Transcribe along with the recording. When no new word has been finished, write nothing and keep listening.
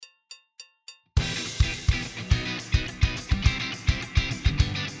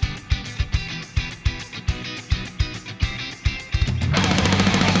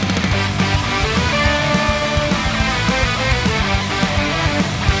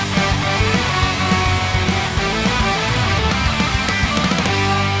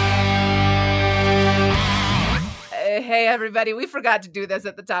everybody. We forgot to do this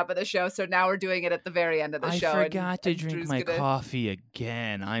at the top of the show, so now we're doing it at the very end of the show. I forgot to drink my coffee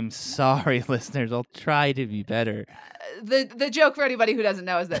again. I'm sorry, listeners. I'll try to be better. The joke for anybody who doesn't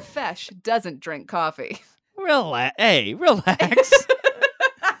know is that Fesh doesn't drink coffee. Relax.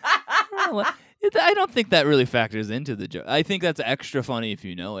 I don't think that really factors into the joke. I think that's extra funny if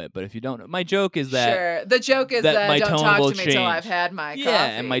you know it, but if you don't, my joke is that. Sure, the joke is that my don't tone talk will to me change. till I've had my coffee. Yeah,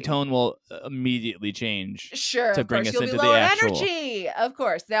 and my tone will immediately change. Sure, to bring of us course, into you'll be the low in actual. energy. Of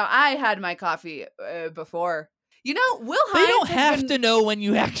course. Now I had my coffee before. You know, Will Hines. They don't have to know when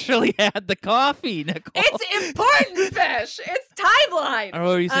you actually had the coffee, Nicole. It's important, Fish. It's timeline. Or what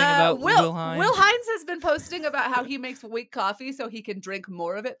were you saying about Will Hines? Will Hines has been posting about how he makes weak coffee so he can drink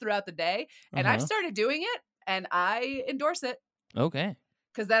more of it throughout the day. And I've started doing it, and I endorse it. Okay.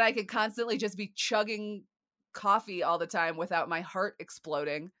 Because then I could constantly just be chugging coffee all the time without my heart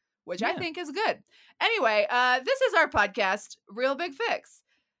exploding, which I think is good. Anyway, this is our podcast, Real Big Fix.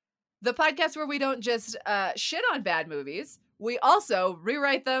 The podcast where we don't just shit on bad movies, we also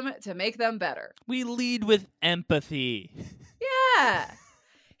rewrite them to make them better. We lead with empathy. Yeah.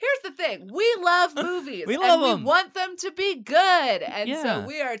 Here's the thing. We love movies. We love them. We want them to be good. And Yeah. so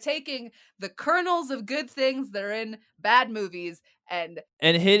we are taking the kernels of good things that are in bad movies and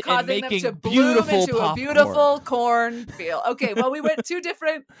causing them to bloom into a beautiful cornfield. Okay, well, we went two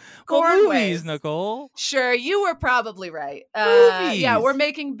different corn ways. Movies, Nicole. Sure, you were probably right. Movies. Yeah, we're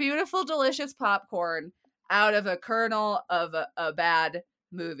making beautiful, delicious popcorn out of a kernel of a bad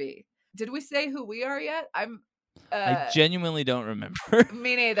movie. Did we say who we are yet? I genuinely don't remember.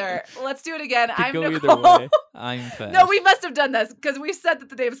 Me neither. Let's do it again. I'm go Nicole. either way. I'm Fesh. No, we must have done this because we said that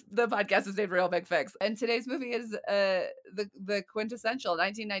the podcast is named Real Big Fix. And today's movie is the quintessential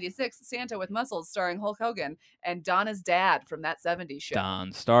 1996 Santa with Muscles starring Hulk Hogan and Donna's dad from That 70s Show.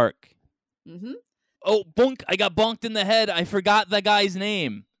 Don Stark. Mm-hmm. Oh, bunk. I got bonked in the head. I forgot the guy's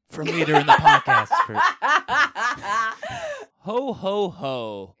name from later in the podcast. Ho, ho,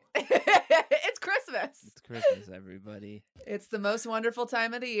 ho. It's Christmas. It's Christmas, everybody. It's the most wonderful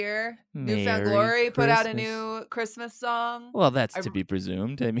time of the year. Merry Newfound Glory put out a Christmas. new Christmas song. Well, that's to be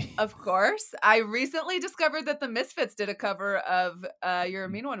presumed. I mean, Of course. I recently discovered that the Misfits did a cover of You're a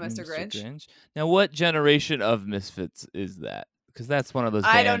Mean One, Mr. Grinch. Now, what generation of Misfits is that? Because that's one of those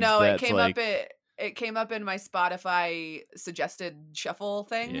bands I don't know. that's It came up in my Spotify suggested shuffle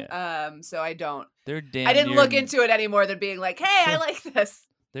thing. Yeah. So I don't. I didn't look into it any more than being like, hey, I like this.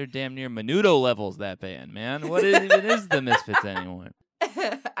 They're damn near Menudo levels, that band, man. What even is the Misfits anymore?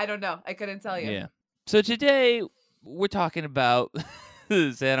 I don't know. I couldn't tell you. Yeah. So today, we're talking about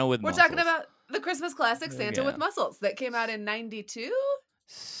Santa with Muscles. We're talking about the Christmas classic Santa with Muscles that came out in 92?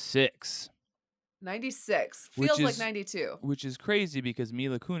 96. Feels like 92. Which is crazy because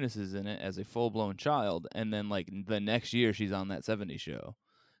Mila Kunis is in it as a full-blown child, and then like the next year she's on That 70s Show.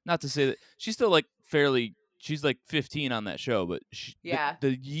 Not to say that she's still like she's like 15 on that show, but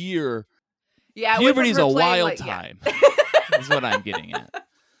the year puberty's a wild time. Is what I'm getting at.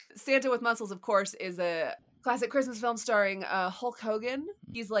 Santa with Muscles, of course, is a classic Christmas film starring Hulk Hogan.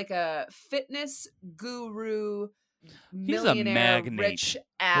 He's like a fitness guru, millionaire, rich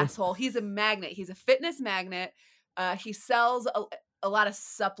asshole. He's a magnet. He's a fitness magnet. He sells a lot of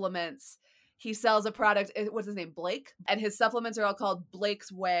supplements. He sells a product. What's his name? Blake. And his supplements are all called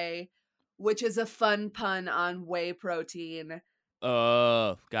Blake's Way, which is a fun pun on whey protein.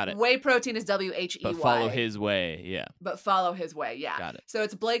 Got it. Whey protein is WHEY. But follow his way, yeah. But follow his way, yeah. Got it. So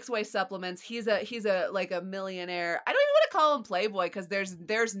it's Blake's Way supplements. He's a like a millionaire. I don't even want to call him Playboy because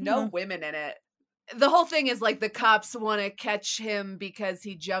there's no women in it. The whole thing is like the cops want to catch him because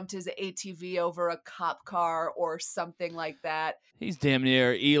he jumped his ATV over a cop car or something like that. He's damn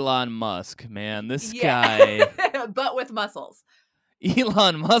near Elon Musk, man. This guy. But with muscles.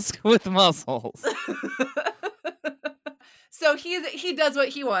 Elon Musk with muscles. So he does what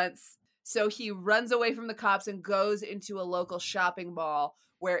he wants. So he runs away from the cops and goes into a local shopping mall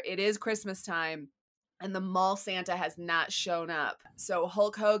where it is Christmas time and the mall Santa has not shown up. So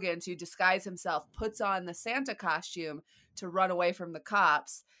Hulk Hogan, to disguise himself, puts on the Santa costume to run away from the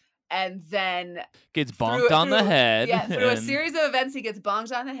cops and then gets bonked on the head. Yeah, through a series of events, he gets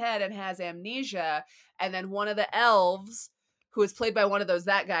bonked on the head and has amnesia. And then one of the elves, who is played by one of those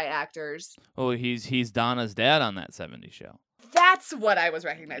That Guy actors. Oh, he's Donna's dad on That 70s Show. That's what I was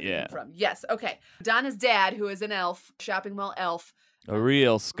recognizing him from. Yes, okay. Donna's dad, who is an elf, shopping mall elf. A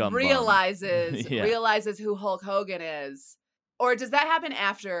real scumbag. Realizes who Hulk Hogan is. Or does that happen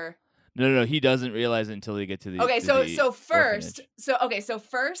after? No, he doesn't realize it until they get to the Okay, so first,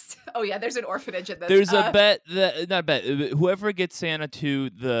 orphanage. Oh yeah, there's an orphanage in this. There's a bet that not bet. Whoever gets Santa to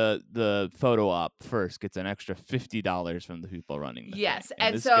the photo op first gets an extra $50 from the people running the yes, thing.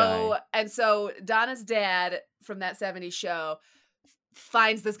 and so Donna's dad from that '70s show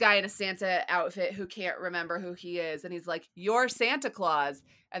finds this guy in a Santa outfit who can't remember who he is, and he's like, "You're Santa Claus,"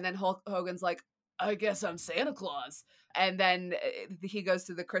 and then Hulk Hogan's like, "I guess I'm Santa Claus." And then he goes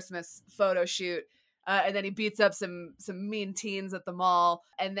to the Christmas photo shoot, and then he beats up some mean teens at the mall.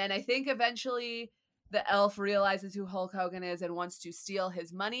 And then I think eventually the elf realizes who Hulk Hogan is and wants to steal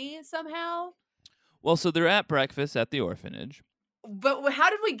his money somehow. Well, so they're at breakfast at the orphanage. But how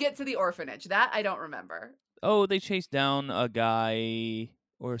did we get to the orphanage? That I don't remember. Oh, they chase down a guy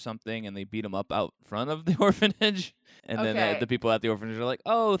or something, and they beat him up out front of the orphanage. And then the people at the orphanage are like,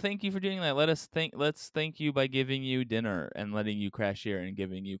 "Oh, thank you for doing that. Let's thank you by giving you dinner and letting you crash here and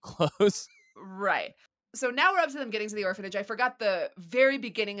giving you clothes." Right. So now we're up to them getting to the orphanage. I forgot the very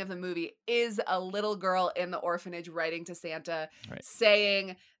beginning of the movie is a little girl in the orphanage writing to Santa,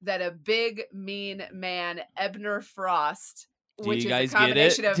 saying that a big, mean man, Ebner Frost, which is a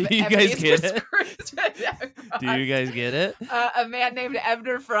combination of Do you guys get it? Do you guys get it? A man named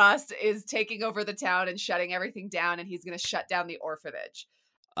Ebner Frost is taking over the town and shutting everything down, and he's going to shut down the orphanage.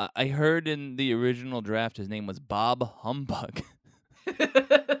 I heard in the original draft his name was Bob Humbug.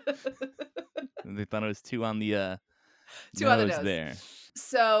 They thought it was two on the nose there.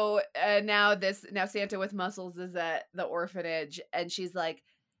 So now Santa with muscles is at the orphanage, and she's like,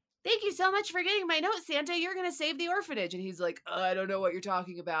 "Thank you so much for getting my note, Santa. You're going to save the orphanage." And he's like, "I don't know what you're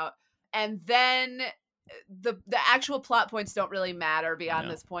talking about." And then the actual plot points don't really matter beyond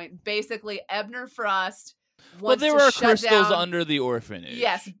this point. Basically, Ebner Frost wants there to are shut crystals down... under the orphanage.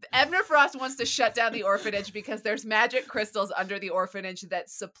 Yes, Ebner Frost wants to shut down the orphanage because there's magic crystals under the orphanage that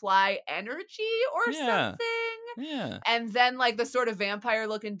supply energy or something. Yeah. And then like the sort of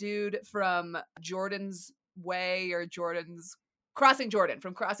vampire-looking dude from Jordan's Way or Crossing Jordan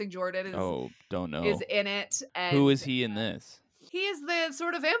don't know. Is in it. And who is he in this? He is the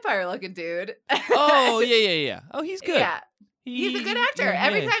sort of vampire-looking dude. Oh, yeah. Oh, he's good. Yeah. He's a good actor.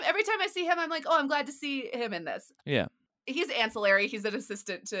 Yeah. Every time I see him, I'm like, oh, I'm glad to see him in this. Yeah. He's ancillary. He's an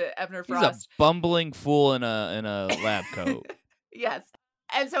assistant to Ebner Frost. He's a bumbling fool in a lab coat. Yes.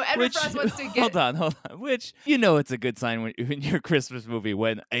 And so Ebner Frost wants to get... Hold on. Which, it's a good sign when in your Christmas movie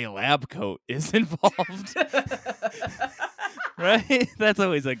when a lab coat is involved. Right? That's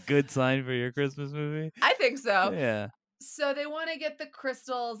always a good sign for your Christmas movie. I think so. Yeah. So they want to get the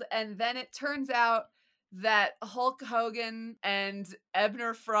crystals, and then it turns out that Hulk Hogan and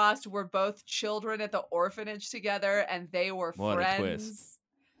Ebner Frost were both children at the orphanage together, and they were friends.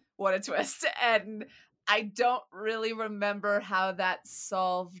 What a twist. And I don't really remember how that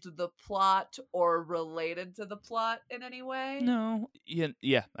solved the plot or related to the plot in any way. No.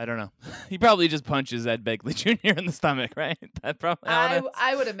 Yeah, I don't know. He probably just punches Ed Begley Jr. in the stomach, right? That probably.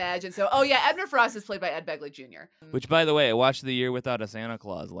 I would imagine so. Oh, yeah, Ebner Frost is played by Ed Begley Jr. Which, by the way, I watched The Year Without a Santa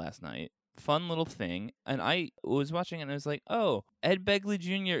Claus last night. Fun little thing, and I was watching it and I was like, "Oh, Ed Begley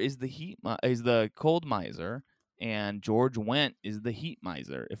Jr. is the cold miser, and George Wendt is the heat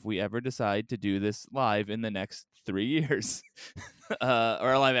miser. If we ever decide to do this live in the next 3 years,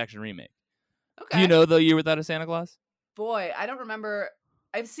 or a live action remake." Okay. Do you know The Year Without a Santa Claus? Boy, I don't remember.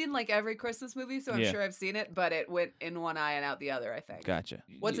 I've seen like every Christmas movie, so I'm sure I've seen it, but it went in one eye and out the other, I think. Gotcha.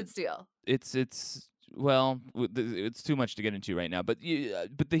 What's it steal? Well, it's too much to get into right now. But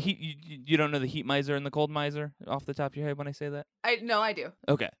the heat, you don't know the heat miser and the cold miser off the top of your head when I say that? No, I do.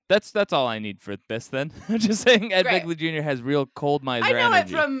 Okay, that's all I need for this then. I'm just saying Ed Begley Jr. has real cold miser energy. I know it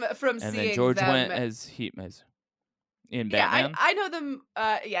from and seeing then George them. Wendt as heat miser in Batman. Yeah, I know them.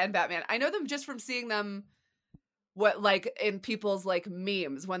 In Batman, I know them just from seeing them. What like in people's like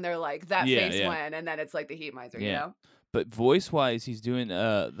memes when they're like that face when, and then it's like the heat miser, you know. But voice-wise, he's doing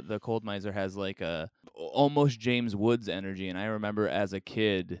the Cold Miser has like a almost James Woods energy, and I remember as a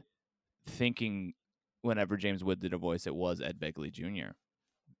kid thinking whenever James Woods did a voice, it was Ed Begley Jr.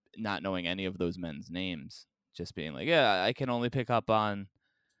 Not knowing any of those men's names, just being like, yeah, I can only pick up on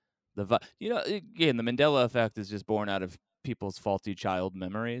the again, the Mandela effect is just born out of people's faulty child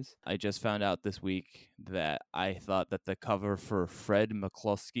memories. I just found out this week that I thought that the cover for Fred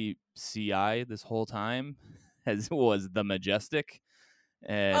McCluskey CI this whole time was The Majestic.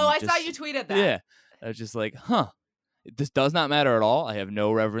 And I saw you tweeted that. Yeah. I was just like, this does not matter at all. I have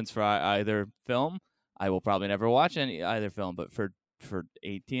no reverence for either film. I will probably never watch either film, but for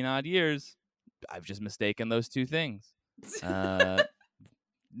 18 odd years, I've just mistaken those two things.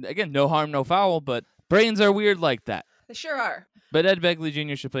 Again, no harm, no foul, but brains are weird like that. They sure are. But Ed Begley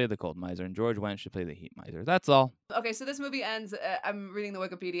Jr. should play the Cold Miser, and George Wendt should play the Heat Miser. That's all. Okay, so this movie ends, I'm reading the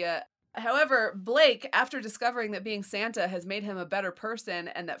Wikipedia. However, Blake, after discovering that being Santa has made him a better person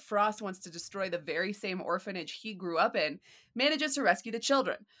and that Frost wants to destroy the very same orphanage he grew up in, manages to rescue the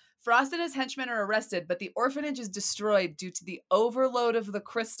children. Frost and his henchmen are arrested, but the orphanage is destroyed due to the overload of the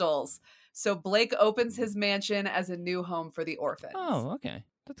crystals. So Blake opens his mansion as a new home for the orphans. Oh, okay.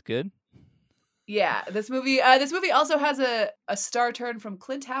 That's good. Yeah, this movie also has a star turn from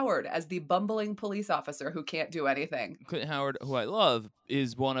Clint Howard as the bumbling police officer who can't do anything. Clint Howard, who I love,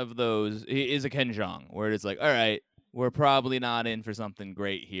 is one of those, he is a Ken Jeong, where it's like, all right, we're probably not in for something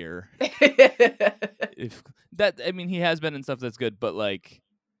great here. He has been in stuff that's good, but like,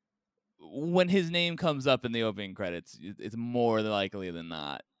 when his name comes up in the opening credits, it's more likely than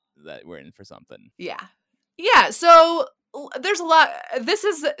not that we're in for something. Yeah. Yeah, so there's a lot. This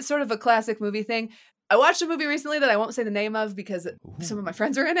is sort of a classic movie thing. I watched a movie recently that I won't say the name of because some of my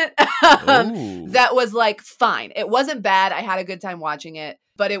friends are in it. That was like fine. It wasn't bad. I had a good time watching it,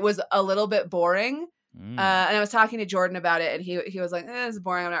 but it was a little bit boring. And I was talking to Jordan about it, and he was like, "This is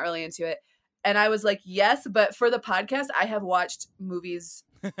boring. I'm not really into it." And I was like, "Yes, but for the podcast, I have watched movies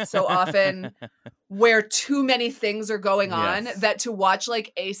so often where too many things are going on that to watch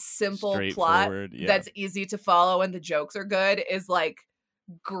like a simple plot that's easy to follow and the jokes are good is like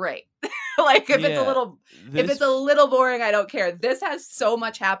great." Like if it's a little boring, I don't care. This has so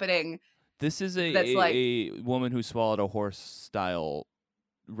much happening. This is a woman who swallowed a horse style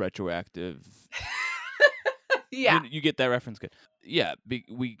retroactive. Yeah. You get that reference good. Yeah,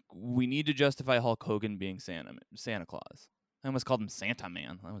 we need to justify Hulk Hogan being Santa Claus. I almost called him Santa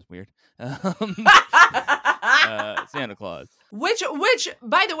Man. That was weird. Santa Claus. Which,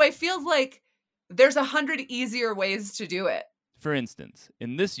 by the way, feels like there's 100 easier ways to do it. For instance,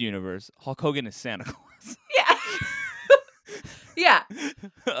 in this universe, Hulk Hogan is Santa Claus. Yeah.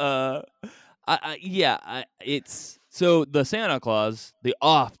 Yeah. It's so the Santa Claus, the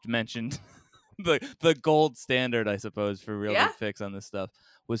oft mentioned, the gold standard, I suppose, for real big fix on this stuff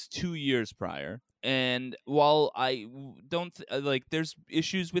was 2 years prior. And while I don't there's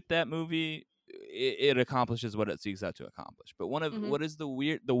issues with that movie, it accomplishes what it seeks out to accomplish. But one of what is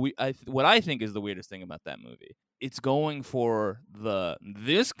what I think is the weirdest thing about that movie, it's going for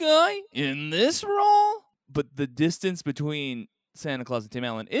this guy in this role, but the distance between Santa Claus and Tim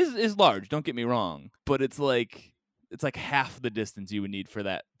Allen is large. Don't get me wrong, but it's like half the distance you would need for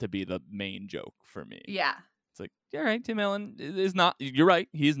that to be the main joke for me. Yeah. It's like, all right, Tim Allen is not, you're right,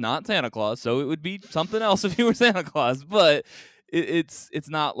 he's not Santa Claus, so it would be something else if he were Santa Claus, but it's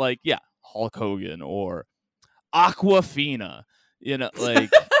not like, Hulk Hogan or Aquafina,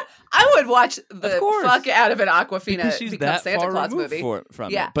 like... I would watch the fuck out of an Aquafina become Santa Claus movie.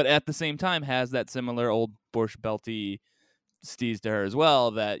 From it. But at the same time has that similar old Borscht Belty steez to her as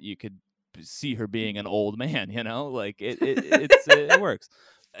well, that you could see her being an old man, like it works.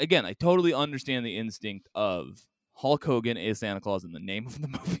 Again, I totally understand the instinct of Hulk Hogan is Santa Claus and the name of the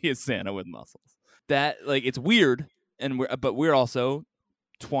movie is Santa with Muscles. That it's weird, but we're also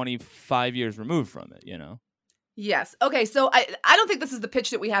 25 years removed from it, Yes. Okay, so I don't think this is the pitch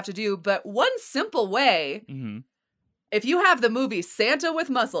that we have to do, but one simple way, if you have the movie Santa with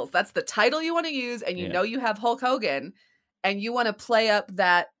Muscles, that's the title you want to use, and you know you have Hulk Hogan, and you want to play up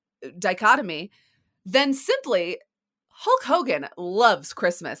that dichotomy, then simply... Hulk Hogan loves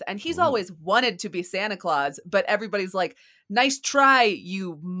Christmas, and he's always wanted to be Santa Claus, but everybody's like, nice try,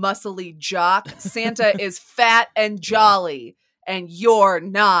 you muscly jock. Santa is fat and jolly, and you're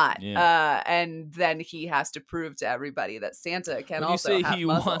not. And then he has to prove to everybody that Santa can also have muscles. When you say he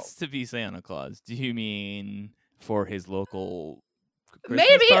wants to be Santa Claus, do you mean for his local...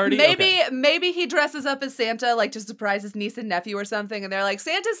 Christmas party? Maybe he dresses up as Santa, like to surprise his niece and nephew or something, and they're like,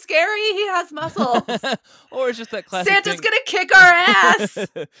 Santa's scary, he has muscles. Or it's just that classic Santa's gonna kick our ass.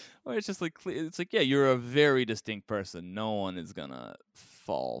 Or it's just like, you're a very distinct person. No one is gonna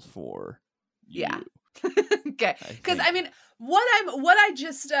fall for you. Yeah. Okay. Because I mean, what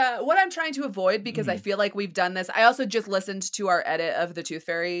I'm trying to avoid, because I feel like we've done this. I also just listened to our edit of the Tooth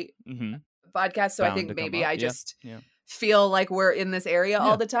Fairy podcast, so I think maybe I just feel like we're in this area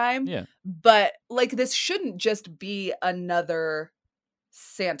all the time. Yeah. But like this shouldn't just be another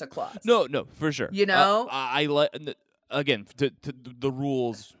Santa Claus. No, for sure. I like again to the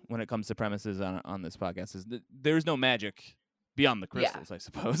rules when it comes to premises on this podcast is that there's no magic beyond the crystals, I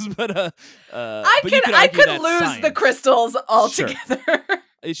suppose. But I could lose science. The crystals altogether. Sure.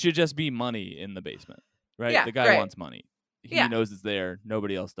 It should just be money in the basement, right? Yeah, the guy wants money. He knows it's there.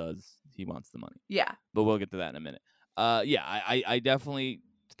 Nobody else does. He wants the money. Yeah. But we'll get to that in a minute. I definitely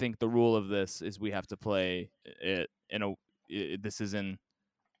think the rule of this is we have to play it in a. This is in,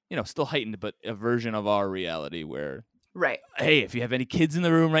 still heightened, but a version of our reality where, right? Hey, if you have any kids in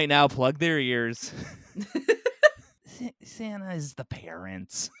the room right now, plug their ears. Santa is the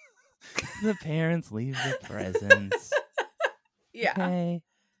parents. The parents leave the presents. Yeah. Okay.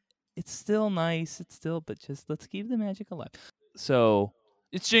 It's still nice. But just let's keep the magic alive. So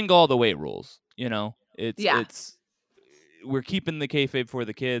it's Jingle All the Way rules. It's we're keeping the kayfabe for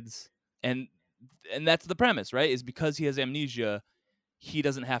the kids, and that's the premise, right? Is because he has amnesia, he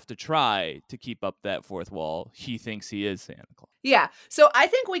doesn't have to try to keep up that fourth wall. He thinks he is Santa Claus. Yeah. So I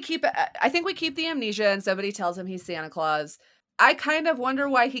think we keep the amnesia, and somebody tells him he's Santa Claus. I kind of wonder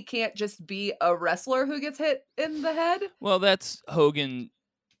why he can't just be a wrestler who gets hit in the head. Well, that's Hogan.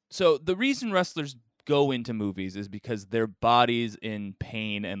 So the reason wrestlers go into movies is because their body's in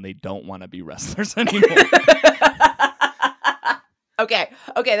pain and they don't want to be wrestlers anymore.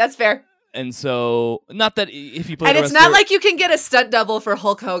 Okay, that's fair. And so, not that if you play and the it's wrestler, not like you can get a stunt double for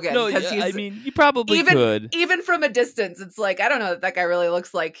Hulk Hogan. No, I mean, you probably could. Even from a distance, it's like, I don't know that guy really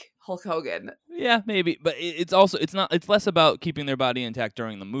looks like Hulk Hogan. Yeah, maybe. But it's less about keeping their body intact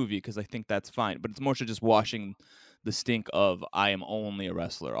during the movie, because I think that's fine. But it's more so just washing the stink of I am only a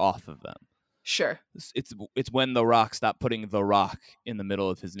wrestler off of them. Sure. It's when The Rock stopped putting The Rock in the middle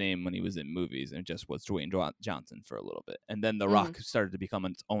of his name when he was in movies, and it just was Dwayne Johnson for a little bit. And then The Rock started to become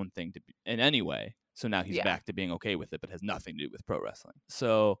its own thing in any way. So now he's back to being okay with it, but has nothing to do with pro wrestling.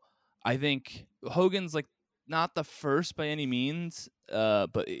 So I think Hogan's like not the first by any means,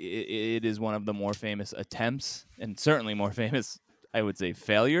 but it is one of the more famous attempts, and certainly more famous, I would say,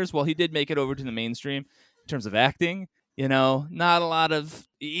 failures. While he did make it over to the mainstream in terms of acting, not a lot of...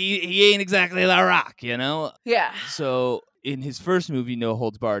 He ain't exactly The Rock, Yeah. So in his first movie, No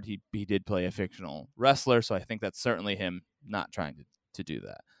Holds Barred, he did play a fictional wrestler, so I think that's certainly him not trying to do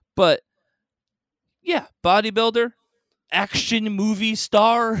that. But, yeah, bodybuilder, action movie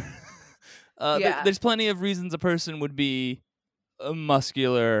star. There's plenty of reasons a person would be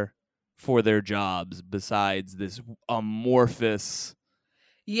muscular for their jobs besides this amorphous...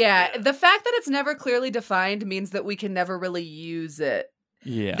 Yeah, the fact that it's never clearly defined means that we can never really use it.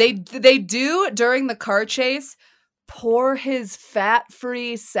 Yeah. They do, during the car chase, pour his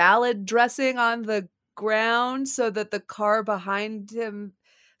fat-free salad dressing on the ground so that the car behind him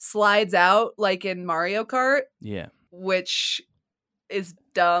slides out like in Mario Kart. Yeah. Which is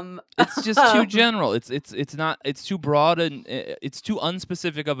dumb. It's just too general. It's too broad, and it's too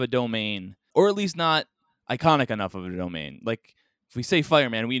unspecific of a domain, or at least not iconic enough of a domain. Like, if we say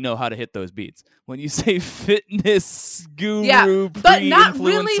fireman, we know how to hit those beats. When you say fitness guru, but not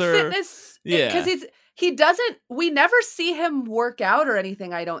really fitness. Yeah, because he doesn't. We never see him work out or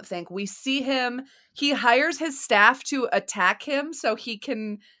anything. I don't think we see him. He hires his staff to attack him so he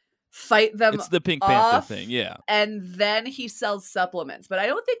can fight them. It's the Pink Panther thing, yeah. And then he sells supplements, but I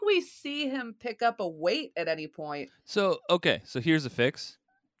don't think we see him pick up a weight at any point. So here's a fix,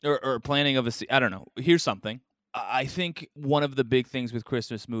 or planning of I don't know. Here's something. I think one of the big things with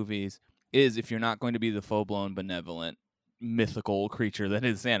Christmas movies is if you're not going to be the full-blown benevolent mythical creature that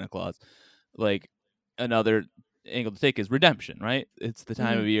is Santa Claus, like another angle to take is redemption, right? It's the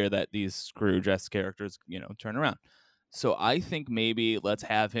time of year that these Scrooge-esque characters, turn around. So I think maybe let's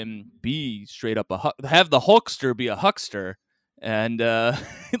have him be straight up have the Hulkster be a huckster, and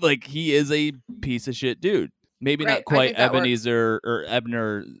like he is a piece of shit dude. Maybe not quite Ebenezer or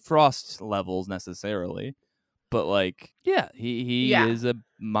Ebner Frost levels necessarily. But, like, yeah, he is a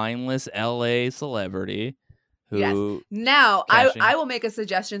mindless LA celebrity who... Yes. Now, I will make a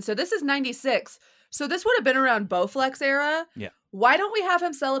suggestion. So this is 96. So this would have been around Bowflex era. Yeah. Why don't we have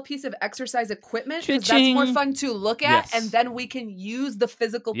him sell a piece of exercise equipment? Because that's more fun to look at. Yes. And then we can use the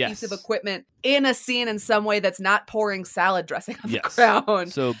physical piece of equipment in a scene in some way that's not pouring salad dressing on the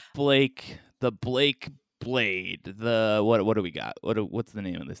ground. So the Blake Blade, what do we got? What's the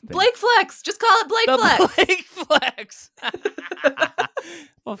name of this thing? Blake Flex. Just call it Blake Flex. Blake Flex.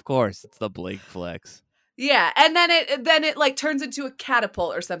 Of course, it's the Blake Flex. Yeah, and then it like turns into a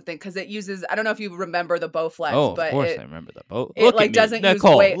catapult or something because it uses. I don't know if you remember the Bowflex. Oh, but of course I remember the Bow. It like doesn't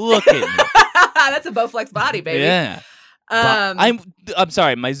Nicole, use weight. Look at me. That's a Bowflex body, baby. Yeah. I'm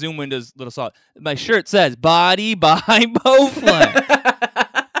sorry, my Zoom window's a little soft. My shirt says "Body by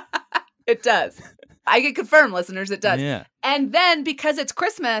Bowflex." It does. I can confirm, listeners, it does. Yeah. And then because it's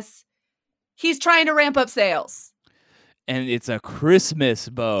Christmas, he's trying to ramp up sales. And it's a Christmas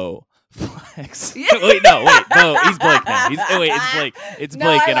Bowflex. Wait, no, he's Blake now. It's Blake. It's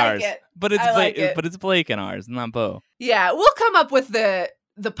Blake in ours. But it's Blake, but it's Blake in ours, not Bo. Yeah, we'll come up with the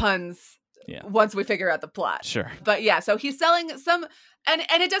puns once we figure out the plot. Sure. But yeah, so he's selling some, and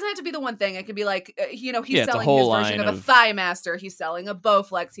it doesn't have to be the one thing. It could be like, he's selling his version of a Thigh Master. He's selling a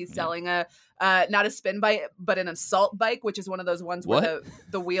Bowflex. He's selling a, not a spin bike, but an assault bike, which is one of those ones where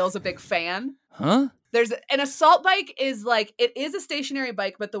the wheel's a big fan. Huh? There's an assault bike is like, it is a stationary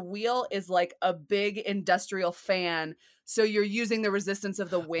bike, but the wheel is like a big industrial fan. So you're using the resistance of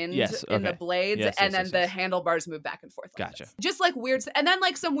the wind in the blades, and then the handlebars move back and forth. Gotcha. Just like weird, and then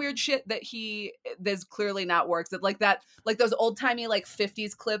like some weird shit that there's clearly not works. That like those old timey like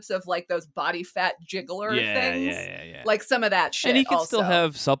 50s clips of like those body fat jiggler things. Yeah. Like some of that shit. And he can still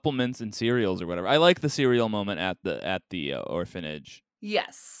have supplements and cereals or whatever. I like the cereal moment at the orphanage.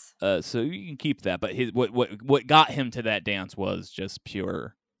 Yes. So you can keep that, but what got him to that dance was just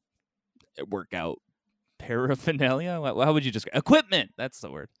pure workout paraphernalia. How would you describe equipment? That's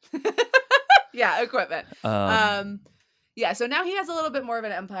the word. Yeah, equipment. Yeah, so now he has a little bit more of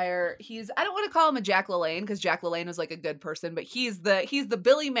an empire. I don't want to call him a Jack LaLanne because Jack LaLanne was like a good person, but he's the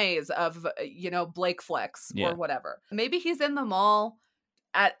Billy Mays of Blake Flex or whatever. Maybe he's in the mall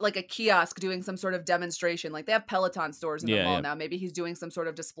at like a kiosk doing some sort of demonstration. Like they have Peloton stores in the mall now. Maybe he's doing some sort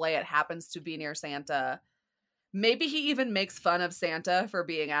of display. It happens to be near Santa. Maybe he even makes fun of Santa for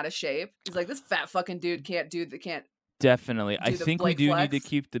being out of shape. He's like, this fat fucking dude can't. Definitely. I think we do need to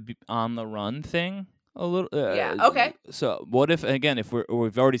keep the on the run thing a little. Okay. So what if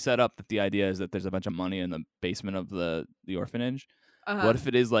we've already set up that the idea is that there's a bunch of money in the basement of the orphanage. What if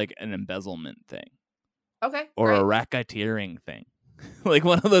it is like an embezzlement thing? Okay. Or a racketeering thing. Like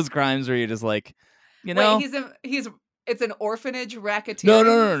one of those crimes where you're just like, Wait, it's an orphanage racketeering.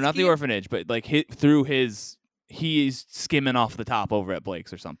 No, not the orphanage, but like he's skimming off the top over at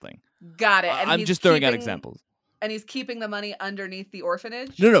Blake's or something. Got it. And I'm just throwing out examples. And he's keeping the money underneath the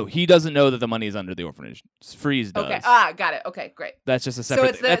orphanage? No, he doesn't know that the money is under the orphanage. Freeze does. Okay, got it. Okay, great. That's just a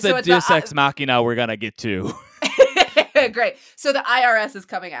separate thing. That's a Deus Ex Machina we're going to get to. Great. So the IRS is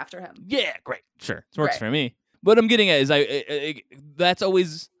coming after him. Yeah, great. Sure. It works for me. What I'm getting at is that's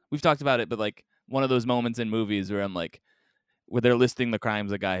always, we've talked about it, but like one of those moments in movies where I'm like, where they're listing the crimes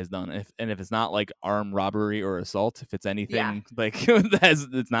the guy has done, if it's not like armed robbery or assault, if it's anything like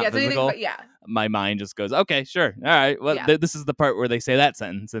it's not physical, my mind just goes, okay, sure, all right. Well, this is the part where they say that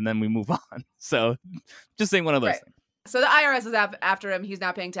sentence, and then we move on. So, just saying one of those things. So the IRS is after him. He's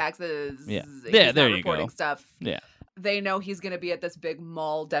not paying taxes. Yeah, he's there not you go. Stuff. Yeah, they know he's going to be at this big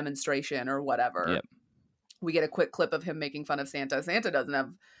mall demonstration or whatever. Yep. We get a quick clip of him making fun of Santa. Santa doesn't have.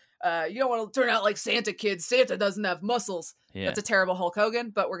 You don't want to turn out like Santa, kids. Santa doesn't have muscles. Yeah. That's a terrible Hulk Hogan,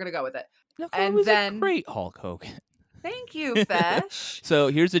 but we're gonna go with it. No, and was then a great Hulk Hogan. Thank you, Fesh. So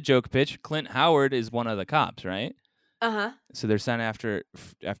here's a joke pitch. Clint Howard is one of the cops, right? So they're sent after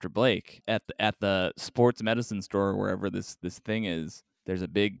Blake at the sports medicine store or wherever this thing is. There's a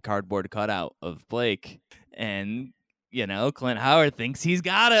big cardboard cutout of Blake, and Clint Howard thinks he's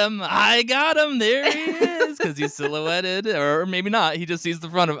got him. I got him. There he is. Because he's silhouetted. Or maybe not. He just sees the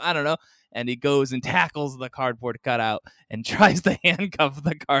front of him. I don't know. And he goes and tackles the cardboard cutout and tries to handcuff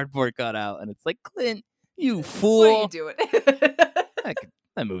the cardboard cutout. And it's like, Clint, you fool. What are you doing?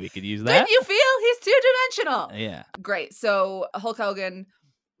 That movie could use that. Didn't you feel? He's two-dimensional. Yeah. Great. So Hulk Hogan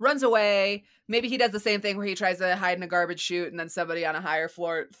runs away. Maybe he does the same thing where he tries to hide in a garbage chute and then somebody on a higher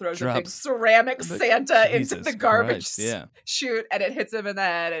floor throws a big ceramic Santa into the garbage chute and it hits him in the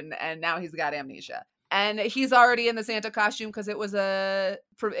head and now he's got amnesia. And he's already in the Santa costume because it was a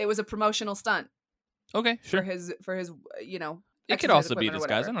promotional stunt. Okay, sure. For his it could also be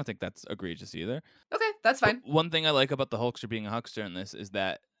disguised. I don't think that's egregious either. Okay, that's fine. But one thing I like about the Hulkster being a huckster in this is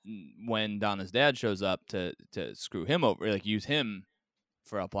that when Donna's dad shows up to screw him over, like use him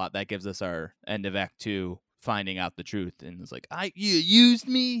for a plot, that gives us our end of Act 2 finding out the truth, and it's like, you used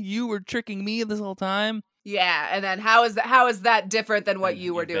me, you were tricking me this whole time. Yeah, and then how is that different than what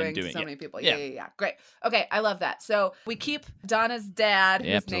you were doing to so many people? Yeah. Great. Okay, I love that. So we keep Donna's dad,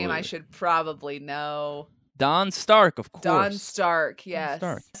 whose name I should probably know. Don Stark, of course. Don Stark, yes.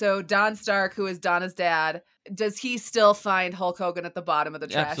 So Don Stark, who is Donna's dad, does he still find Hulk Hogan at the bottom of the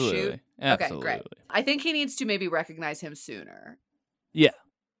trash chute? Absolutely. Okay, great. I think he needs to maybe recognize him sooner. Yeah.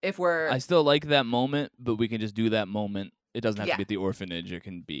 I still like that moment, but we can just do that moment. It doesn't have to be at the orphanage. It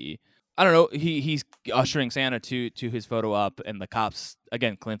can be, I don't know. He's ushering Santa to his photo op, and the cops,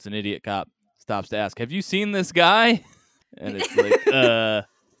 again, Clint's an idiot cop, stops to ask, "Have you seen this guy?" And it's like,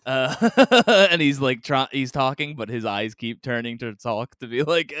 and he's like, he's talking, but his eyes keep turning to Hulk to be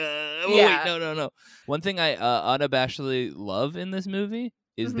like, wait, no. One thing I unabashedly love in this movie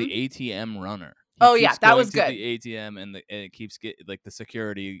is the ATM runner. That was good. The ATM and it keeps the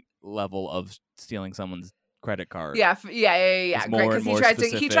security level of stealing someone's credit card. Yeah. It's Great, because he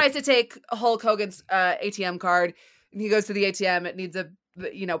specific. tries to take Hulk Hogan's ATM card, and he goes to the ATM. It needs a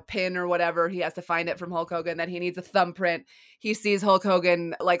pin or whatever. He has to find it from Hulk Hogan. Then he needs a thumbprint. He sees Hulk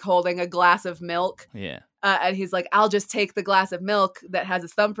Hogan like holding a glass of milk. Yeah. And he's like, I'll just take the glass of milk that has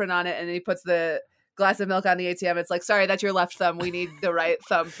his thumbprint on it. And then he puts the glass of milk on the ATM. It's like, sorry, that's your left thumb. We need the right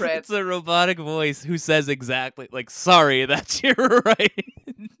thumbprint. It's a robotic voice who says exactly like, sorry, that's your right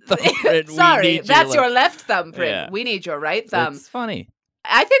thumbprint. Sorry, that's your left thumbprint. Yeah. We need your right thumb. It's funny.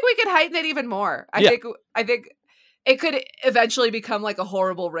 I think we could heighten it even more. I think it could eventually become like a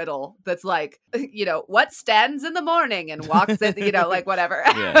horrible riddle that's like, what stands in the morning and walks in, like whatever.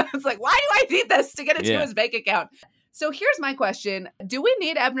 Yeah. It's like, why do I need this to get into his bank account? So here's my question. Do we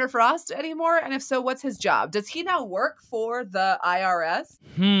need Ebner Frost anymore? And if so, what's his job? Does he now work for the IRS?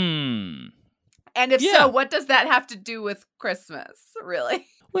 And if so, what does that have to do with Christmas, really?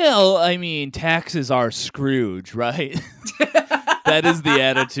 Well, I mean, taxes are Scrooge, right? That is the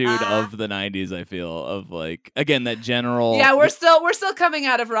attitude of the 90s, I feel, of like, again, that general. Yeah, we're still coming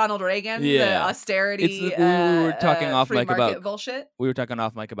out of Ronald Reagan, the austerity. We were talking off mic about bullshit. We were talking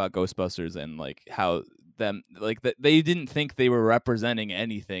off mic about Ghostbusters and like how they didn't think they were representing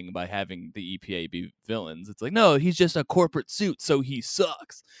anything by having the EPA be villains. It's like, no, he's just a corporate suit, so he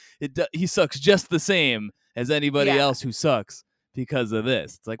sucks. He sucks just the same as anybody else who sucks because of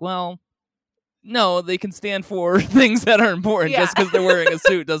this. It's like, well, no, they can stand for things that are important. Just because they're wearing a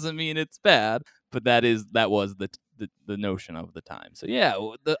suit doesn't mean it's bad. But that was the notion of the time. So yeah,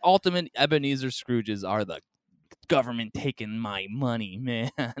 the ultimate Ebenezer Scrooges are the government taking my money,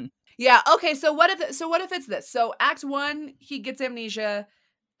 man. Yeah. Okay. So what if it's this? So Act 1, he gets amnesia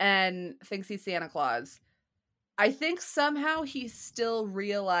and thinks he's Santa Claus. I think somehow he still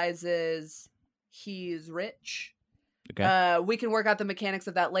realizes he's rich. Okay. We can work out the mechanics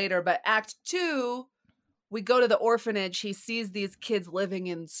of that later, but Act 2, we go to the orphanage. He sees these kids living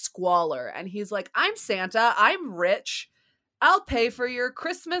in squalor, and he's like, I'm Santa. I'm rich. I'll pay for your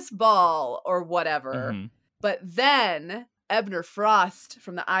Christmas ball or whatever. Mm-hmm. But then Ebner Frost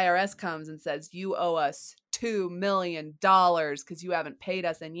from the IRS comes and says, you owe us $2 million because you haven't paid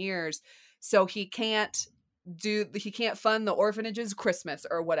us in years. So he can't fund the orphanage's Christmas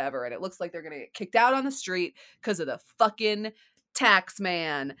or whatever. And it looks like they're going to get kicked out on the street because of the fucking tax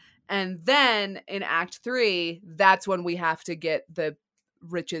man. And then in Act 3, that's when we have to get the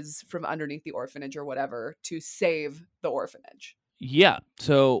riches from underneath the orphanage or whatever to save the orphanage. Yeah.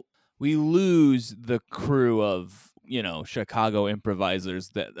 So we lose the crew of, Chicago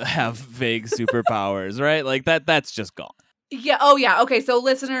improvisers that have vague superpowers, right? Like that's just gone. Yeah. Oh, yeah. Okay. So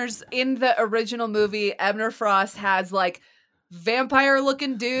listeners, in the original movie, Ebner Frost has like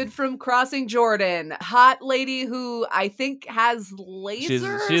vampire-looking dude from Crossing Jordan, hot lady who I think has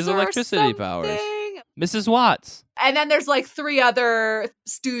lasers. She has electricity powers. Mrs. Watts. And then there's like 3 other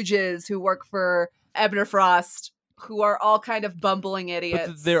stooges who work for Ebner Frost, who are all kind of bumbling idiots.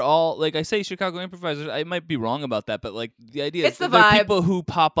 But they're all, like I say, Chicago improvisers. I might be wrong about that, but like the idea is they're vibe. People who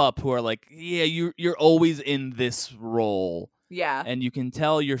pop up who are like, yeah, you're always in this role. Yeah. And you can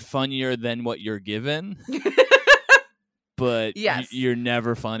tell you're funnier than what you're given. But you're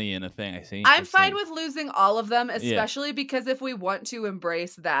never funny in a thing. I'm fine with losing all of them, especially because if we want to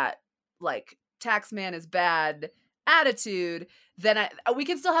embrace that, like, taxman is bad attitude, then we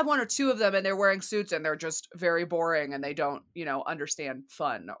can still have 1 or 2 of them and they're wearing suits and they're just very boring and they don't, understand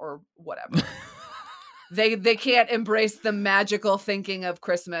fun or whatever. They can't embrace the magical thinking of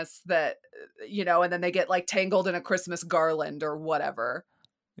Christmas that, and then they get like tangled in a Christmas garland or whatever.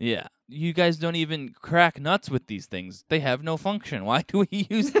 Yeah. You guys don't even crack nuts with these things. They have no function. Why do we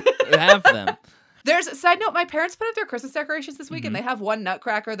have them? There's a side note, my parents put up their Christmas decorations this week and they have one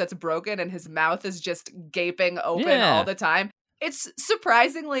nutcracker that's broken and his mouth is just gaping open all the time. It's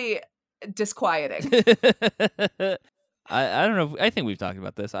surprisingly disquieting. I don't know. I think we've talked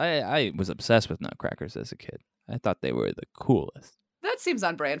about this. I was obsessed with nutcrackers as a kid. I thought they were the coolest. That seems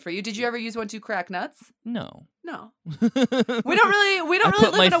on brand for you. Did you ever use one to crack nuts? No. We don't really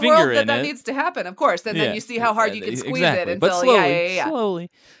live in a world that needs to happen, of course. And then you see how hard you can squeeze it until but slowly.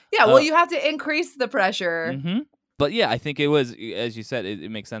 Yeah, well, you have to increase the pressure. Mm-hmm. But yeah, I think it was, as you said,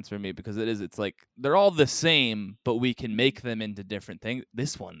 it makes sense for me because it's like they're all the same, but we can make them into different things.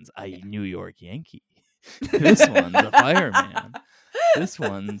 This one's a New York Yankee. This one's a fireman. This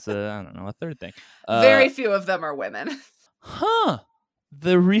one's, I don't know, a third thing. Very few of them are women. Huh.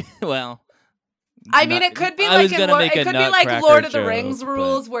 Well, I mean, it could be like Lord of the Rings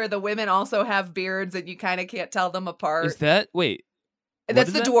rules where the women also have beards and you kind of can't tell them apart. Is that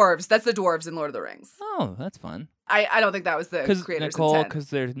That's the dwarves. That's the dwarves in Lord of the Rings. Oh, that's fun. I don't think that was the creator's Nicole, intent. because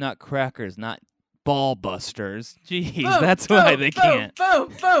they're not crackers, not Ball busters. Jeez, boom, that's boom, why they boom, can't. Boom,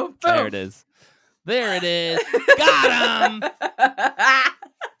 boom, boom. There it is. There it is. Got him.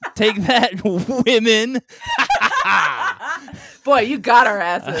 Take that, women. Boy, you got our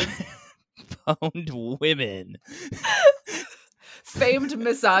asses. Pwned women. Famed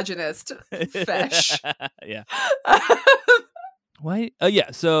misogynist. Fesh. Yeah. Why?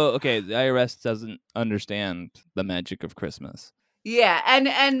 Yeah. So, okay, the IRS doesn't understand the magic of Christmas. Yeah,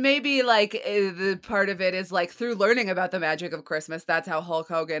 and maybe like the part of it is like through learning about the magic of Christmas, that's how Hulk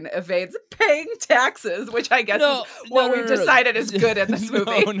Hogan evades paying taxes, which I guess is what we've decided is good in this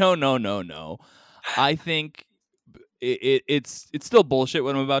movie. No. I think it's still bullshit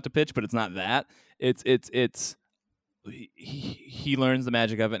what I'm about to pitch, but it's not that. It's he learns the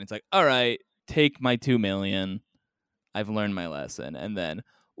magic of it, and it's like, all right, take my $2 million. I've learned my lesson, and then,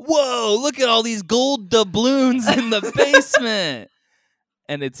 whoa, look at all these gold doubloons in the basement.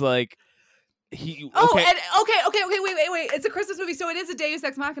 And it's like, wait. It's a Christmas movie, so it is a Deus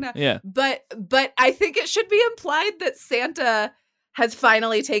Ex Machina. Yeah. But I think it should be implied that Santa has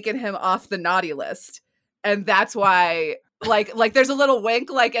finally taken him off the naughty list. And that's why, like there's a little wink,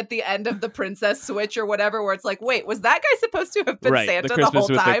 like at the end of the Princess Switch or whatever, where it's like, wait, was that guy supposed to have been Santa the Christmas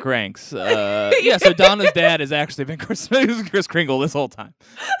whole time? with the cranks. Yeah, so Donna's dad has actually been Kris Kringle this whole time.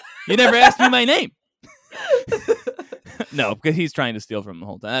 You never asked me my name. No, because he's trying to steal from him the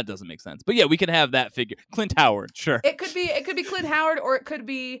whole time. That doesn't make sense. But yeah, we can have that figure. Clint Howard, sure. It could be Clint Howard, or it could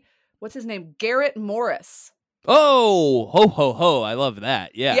be, what's his name? Garrett Morris. Oh, ho, ho, ho. I love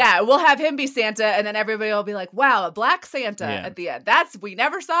that. Yeah. Yeah, we'll have him be Santa, and then everybody will be like, wow, a black Santa at the end. We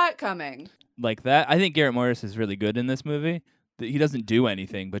never saw it coming. Like that. I think Garrett Morris is really good in this movie. He doesn't do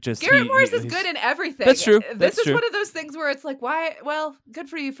anything, but just Garrett Morris is good in everything. That's true. This is one of those things where it's like, why? Well, good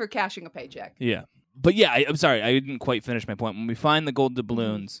for you for cashing a paycheck. Yeah. But yeah, I'm sorry. I didn't quite finish my point. When we find the gold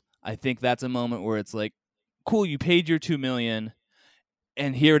doubloons, I think that's a moment where it's like, cool, you paid your $2 million,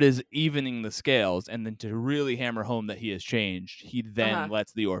 and here it is evening the scales. And then to really hammer home that he has changed, he then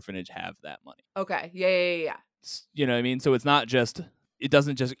lets the orphanage have that money. Okay. Yeah. You know what I mean? So it's not just, it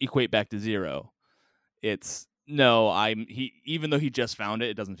doesn't just equate back to zero. It's, no, even though he just found it,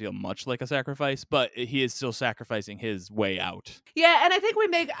 it doesn't feel much like a sacrifice, but he is still sacrificing his way out. Yeah, and I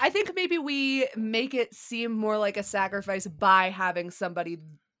think maybe we make it seem more like a sacrifice by having somebody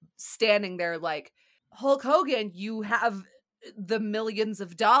standing there like, Hulk Hogan, you have the millions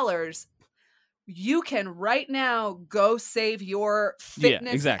of dollars. You can right now go save your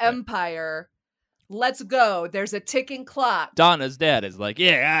fitness empire. Let's go. There's a ticking clock. Donna's dad is like,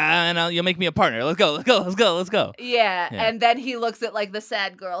 yeah, and you'll make me a partner. Let's go. Yeah, and then he looks at like the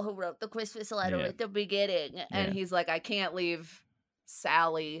sad girl who wrote the Christmas letter at the beginning, and he's like, I can't leave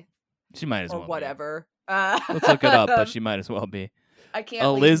Sally. She might as well or whatever. Let's look it up, but she might as well be. I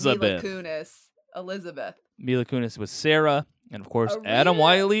can't leave Mila Kunis. Elizabeth. Mila Kunis was Sarah, and of course, Adam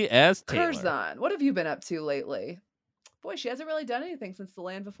Wiley as Taylor. Curzon. What have you been up to lately? Boy, she hasn't really done anything since The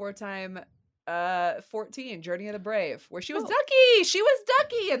Land Before Time 14, Journey of the Brave, where she was Ducky. She was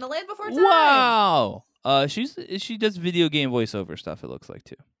Ducky in The Land Before Time. Wow. She does video game voiceover stuff, it looks like,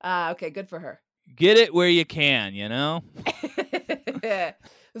 too. Okay, good for her. Get it where you can, you know? Video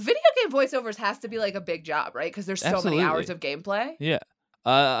game voiceovers has to be like a big job, right? Because there's so many hours of gameplay. Yeah.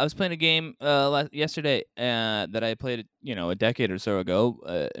 I was playing a game yesterday that I played, a decade or so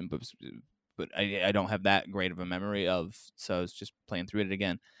ago, but I don't have that great of a memory of, so I was just playing through it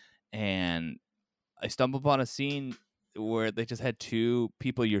again. And I stumbled upon a scene where they just had two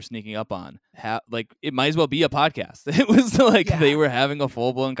people you're sneaking up on. It might as well be a podcast. It was like they were having a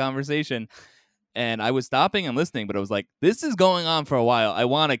full-blown conversation. And I was stopping and listening, but I was like, this is going on for a while. I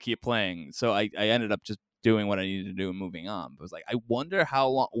want to keep playing. So I ended up just doing what I needed to do and moving on. But I was like, I wonder how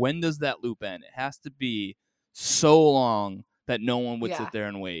long, when does that loop end? It has to be so long that no one would sit there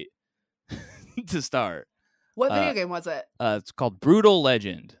and wait to start. What video game was it? It's called Brutal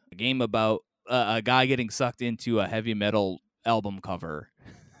Legend, a game about a guy getting sucked into a heavy metal album cover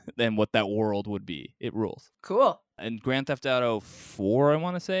and what that world would be. It rules. Cool. And Grand Theft Auto 4, I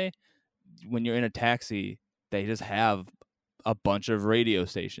want to say, when you're in a taxi, they just have a bunch of radio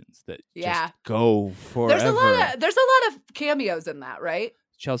stations that just go forever. There's a lot of cameos in that, right?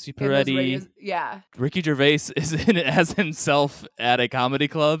 Chelsea Peretti, Ricky Gervais is in it as himself at a comedy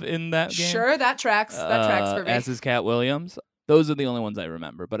club in that game. Sure, that tracks. That tracks for me. As is Cat Williams. Those are the only ones I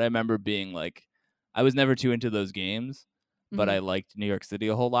remember. But I remember being like, I was never too into those games, but I liked New York City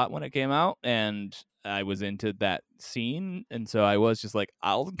a whole lot when it came out, and I was into that scene, and so I was just like,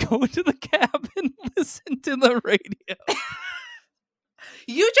 I'll go into the cab and listen to the radio.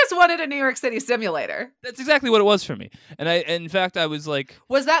 You just wanted a New York City simulator. That's exactly what it was for me. And in fact, I was like...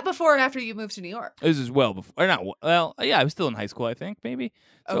 Was that before or after you moved to New York? It was as well before. Or not, well, yeah, I was still in high school, I think, maybe.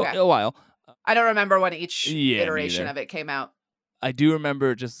 So okay. A while. I don't remember when each iteration of it came out. I do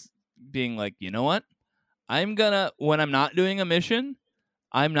remember just being like, you know what? When I'm not doing a mission,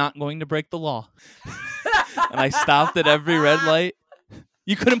 I'm not going to break the law. And I stopped at every red light.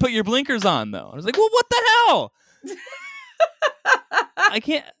 You couldn't put your blinkers on, though. I was like, well, what the hell? I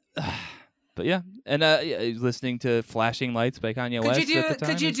can't. But yeah, and listening to "Flashing Lights" by Kanye West. At the time,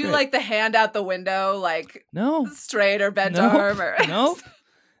 could you do like the hand out the window, like no straight or bent arm, or nope?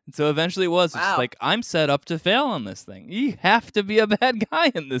 So eventually, it was just like, I'm set up to fail on this thing. You have to be a bad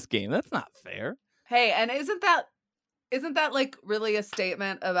guy in this game. That's not fair. Hey, and isn't that like really a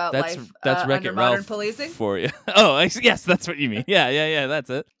statement about life under modern Ralph policing for you? Oh, yes, that's what you mean. Yeah, that's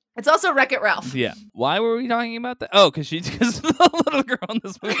it. It's also Wreck-It Ralph. Yeah. Why were we talking about that? Oh, because the little girl in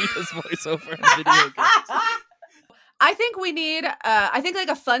this movie does voiceover in video games. I think we need, like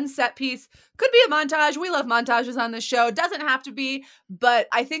a fun set piece. Could be a montage. We love montages on this show. Doesn't have to be, but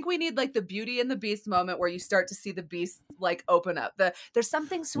I think we need like the Beauty and the Beast moment where you start to see the Beast like open up. There's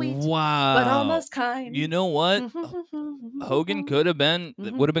something sweet, but almost kind. You know what? Hogan would have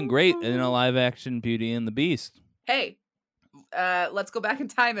been great in a live action Beauty and the Beast. Hey, let's go back in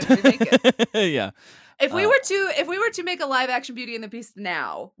time and remake it. Yeah. If we were to make a live action Beauty and the Beast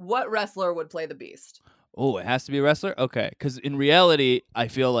now, what wrestler would play the Beast? Oh, it has to be a wrestler? Okay. Because in reality, I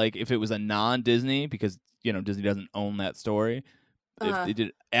feel like if it was a non-Disney, because, Disney doesn't own that story, if they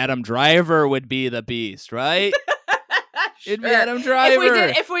did, Adam Driver would be the Beast, right? Sure. It'd be Adam Driver.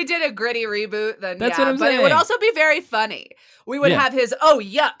 If we did a gritty reboot, then that's what I'm saying. But it would also be very funny. We would have his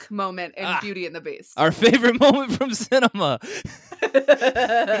yuck moment in Beauty and the Beast. Our favorite moment from cinema. From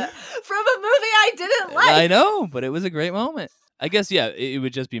a movie I didn't like. I know, but it was a great moment. I guess, yeah, it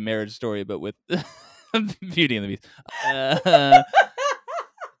would just be Marriage Story, but with Beauty and the Beast.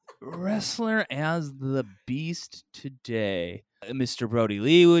 Wrestler as the Beast today. Mr. Brody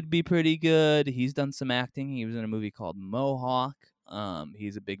Lee would be pretty good. He's done some acting. He was in a movie called Mohawk.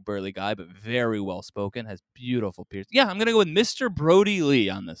 He's a big burly guy, but very well spoken. Has beautiful piercing. Yeah, I'm gonna go with Mr. Brody Lee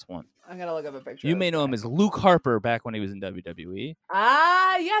on this one. I'm gonna look up a picture. You may know him as Luke Harper back when he was in WWE.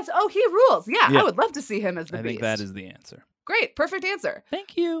 Ah, yes. Oh, he rules. Yeah, I would love to see him as the Beast. I think that is the answer. Great, perfect answer.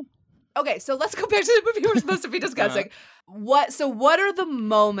 Thank you. Okay, so let's go back to the movie we're supposed to be discussing. What are the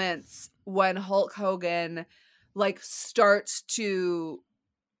moments when Hulk Hogan like starts to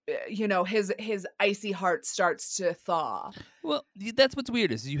his icy heart starts to thaw? Well, that's what's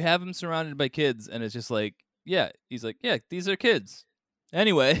weird is you have him surrounded by kids and it's just like, yeah, he's like, yeah, these are kids.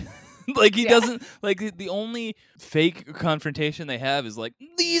 Anyway, like he doesn't like the only fake confrontation they have is like,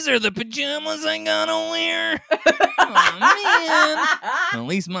 these are the pajamas I gotta wear. Oh man. Well, at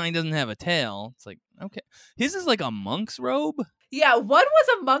least mine doesn't have a tail. It's like, okay. His is like a monk's robe. Yeah, one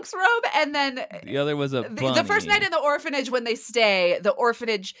was a monk's robe, and then the other was a bunny. The first night in the orphanage, when they stay, the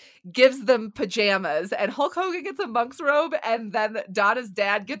orphanage gives them pajamas, and Hulk Hogan gets a monk's robe, and then Donna's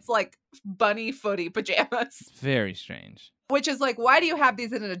dad gets like bunny footy pajamas. Very strange. Which is like, why do you have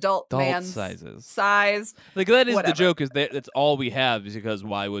these in an adult man's size? Like that is the joke. Is that's all we have? Is because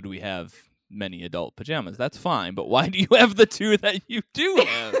why would we have many adult pajamas? That's fine, but why do you have the two that you do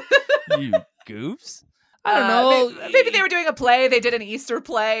have? You goofs. I don't know. Maybe they were doing a play. They did an Easter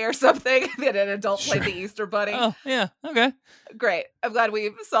play or something. They had an adult play the Easter Bunny. Oh, yeah. Okay. Great. I'm glad we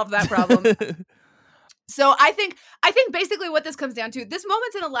solved that problem. So I think basically what this comes down to, this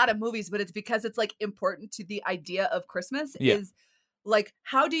moment's in a lot of movies, but it's because it's like important to the idea of Christmas is like,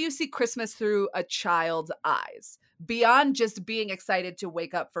 how do you see Christmas through a child's eyes? Beyond just being excited to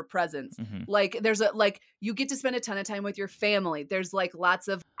wake up for presents. Mm-hmm. Like there's you get to spend a ton of time with your family. There's like lots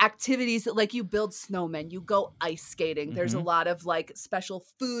of activities that like you build snowmen, you go ice skating. Mm-hmm. There's a lot of like special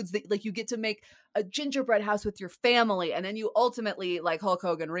foods that like you get to make a gingerbread house with your family. And then you ultimately, like Hulk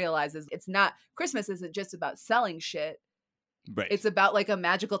Hogan realizes Christmas isn't just about selling shit. Right. It's about like a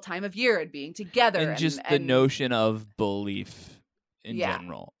magical time of year and being together. And just the notion of belief in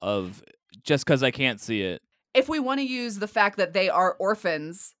general of just because I can't see it. If we want to use the fact that they are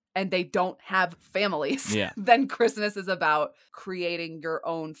orphans and they don't have families, then Christmas is about creating your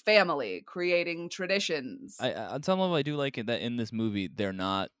own family, creating traditions. On some level, I do like it that in this movie, they're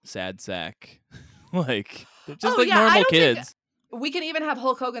not sad sack. Like, they're just normal kids. We can even have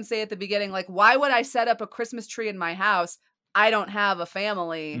Hulk Hogan say at the beginning, like, why would I set up a Christmas tree in my house? I don't have a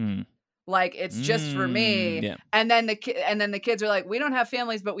family. Like, it's just for me. Yeah. And then the kids are like, we don't have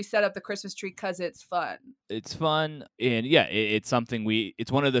families, but we set up the Christmas tree because it's fun. It's fun, and yeah, it's something it's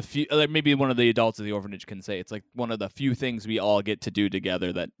one of the few, like maybe one of the adults of the orphanage can say, it's like one of the few things we all get to do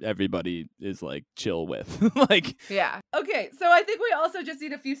together that everybody is like chill with. Like, yeah. Okay, so I think we also just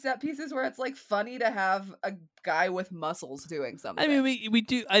need a few set pieces where it's like funny to have a guy with muscles doing something. I mean, we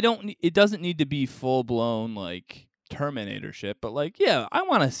do. It doesn't need to be full blown like Terminator shit, but like, yeah, I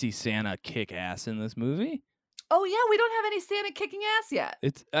want to see Santa kick ass in this movie. Oh yeah, we don't have any Santa kicking ass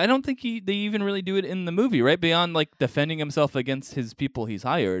yet. I don't think they even really do it in the movie, right? Beyond like defending himself against his people he's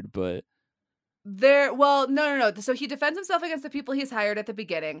hired, but no. So he defends himself against the people he's hired at the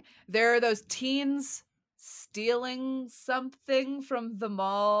beginning. There are those teens stealing something from the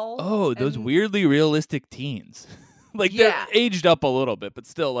mall. Oh, those weirdly realistic teens. Like, they're aged up a little bit, but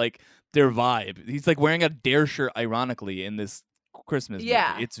still like their vibe. He's like wearing a Dare shirt, ironically, in this Christmas movie.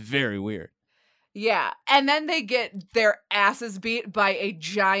 It's very weird. Yeah, and then they get their asses beat by a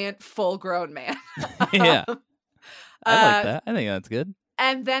giant full-grown man. Yeah. I like that. I think that's good.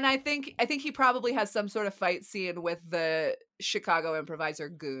 And then I think he probably has some sort of fight scene with the Chicago improviser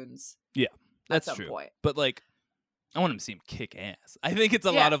goons. Yeah, that's at some true. Point. But like, I want him to see him kick ass. I think it's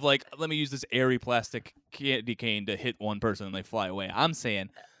a lot of like, let me use this airy plastic candy cane to hit one person and they fly away. I'm saying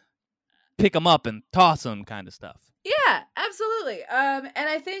pick them up and toss them kind of stuff. Yeah, absolutely. And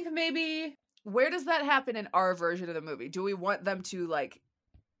I think maybe, where does that happen in our version of the movie? Do we want them to like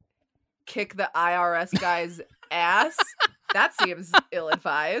kick the IRS guy's ass? That seems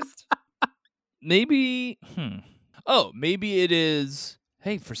ill-advised. Maybe, Oh, maybe it is,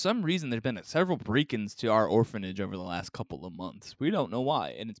 hey, for some reason there's been several break-ins to our orphanage over the last couple of months. We don't know why,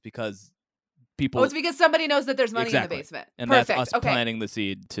 and it's because people... Oh, it's because somebody knows that there's money in the basement. And Perfect. That's us planting the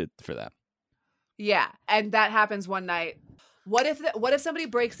seed for that. Yeah, and that happens one night. What if somebody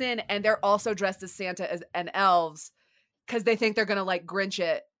breaks in and they're also dressed as Santa and elves because they think they're gonna like Grinch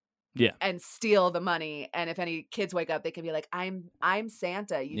it, and steal the money? And if any kids wake up, they can be like, "I'm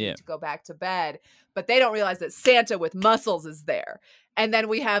Santa. You need to go back to bed." But they don't realize that Santa with muscles is there. And then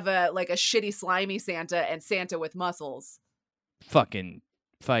we have a shitty slimy Santa and Santa with muscles, fucking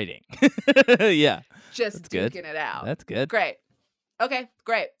fighting. Yeah, just duking it out. That's good. Great. Okay,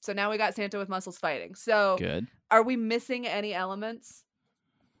 great. So now we got Santa with muscles fighting. So good. Are we missing any elements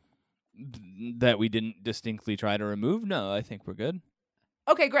that we didn't distinctly try to remove? No, I think we're good.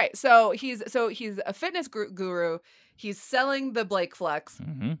 Okay, great. So he's a fitness guru. He's selling the Blake Flex,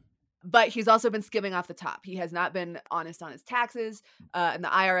 but he's also been skimming off the top. He has not been honest on his taxes, and the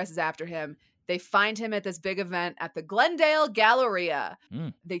IRS is after him. They find him at this big event at the Glendale Galleria.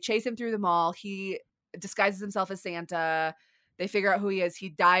 They chase him through the mall. He disguises himself as Santa. They figure out who he is. He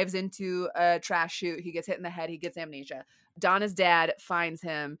dives into a trash chute. He gets hit in the head. He gets amnesia. Donna's dad finds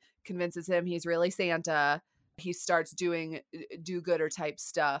him, convinces him he's really Santa. He starts doing do-gooder type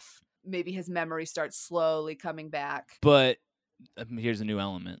stuff. Maybe his memory starts slowly coming back. But here's a new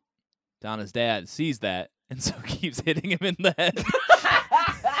element. Donna's dad sees that and so keeps hitting him in the head.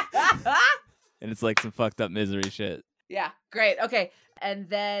 And it's like some fucked up misery shit. Yeah, great. Okay. And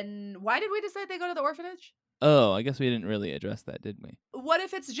then why did we decide they go to the orphanage? Oh, I guess we didn't really address that, did we? What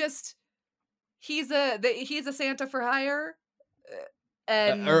if it's just he's a Santa for hire,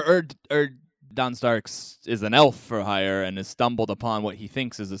 and or Don Starks is an elf for hire and has stumbled upon what he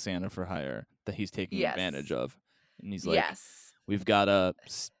thinks is a Santa for hire that he's taking advantage of, and he's like, we've got a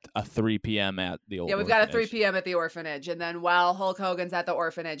 3 p.m. at the old we've got a 3 p.m. at the orphanage, and then while Hulk Hogan's at the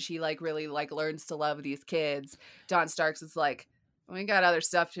orphanage, he like really like learns to love these kids. Don Starks is like, we got other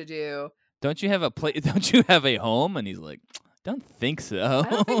stuff to do. Don't you have Don't you have a home? And he's like, don't think so. I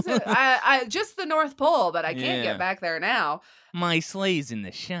don't think so. I just the North Pole, but I can't get back there now. My sleigh's in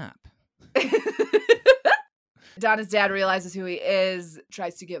the shop. Donna's dad realizes who he is,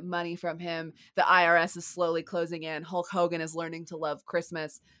 tries to get money from him. The IRS is slowly closing in. Hulk Hogan is learning to love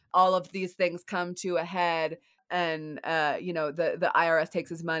Christmas. All of these things come to a head. And, the IRS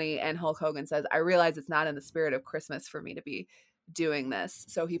takes his money, and Hulk Hogan says, I realize it's not in the spirit of Christmas for me to be doing this.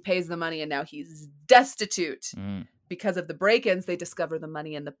 So he pays the money, and now he's destitute. Because of the break-ins, they discover the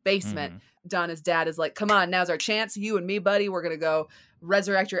money in the basement. Donna's dad is like, come on, now's our chance. You and me, buddy, we're going to go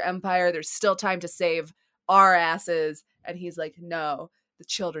resurrect your empire. There's still time to save our asses. And he's like, no, the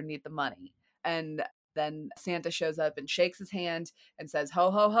children need the money. And then Santa shows up and shakes his hand and says,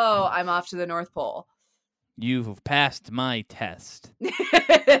 ho, ho, ho, I'm off to the North Pole. You've passed my test.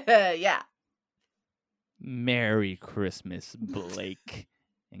 Yeah. Merry Christmas, Blake.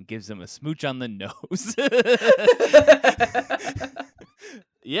 And gives him a smooch on the nose.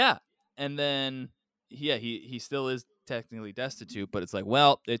 Yeah. And then, he still is technically destitute, but it's like,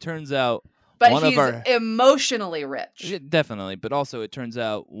 well, it turns out but he's emotionally rich. Definitely, but also it turns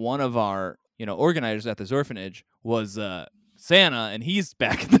out one of our, organizers at this orphanage was Santa, and he's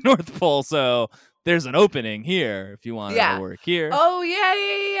back at the North Pole, so there's an opening here if you want to work here. Oh,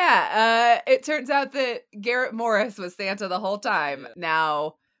 yeah. It turns out that Garrett Morris was Santa the whole time.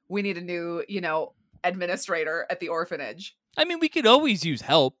 Now we need a new, administrator at the orphanage. I mean, we could always use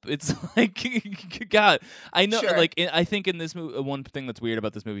help. It's like, God, I know, sure. I think in this movie, one thing that's weird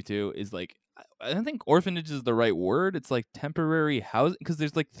about this movie, too, is, like, I don't think orphanage is the right word. It's, like, temporary housing, because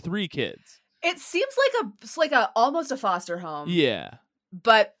there's, like, 3 kids. It seems like a almost a foster home. Yeah.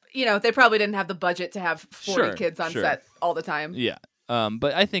 But, they probably didn't have the budget to have 40 kids on set all the time. Yeah.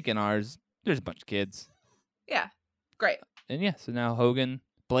 But I think in ours, there's a bunch of kids. Yeah. Great. And yeah, so now Hogan,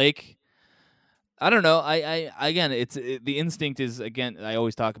 Blake, I don't know. Again, the instinct is, again, I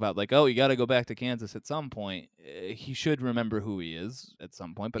always talk about, like, oh, you got to go back to Kansas at some point. He should remember who he is at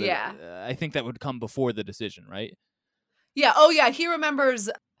some point. But I think that would come before the decision, right? Yeah. Oh, yeah. He remembers.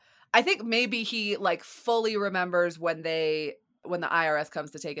 I think maybe he, like, fully remembers when the IRS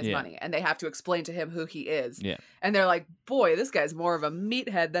comes to take his money and they have to explain to him who he is. Yeah. And they're like, boy, this guy's more of a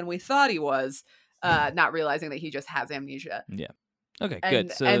meathead than we thought he was, not realizing that he just has amnesia. Yeah. Okay,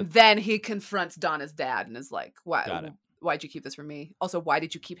 good. So, and then he confronts Donna's dad and is like, why'd you keep this from me? Also, why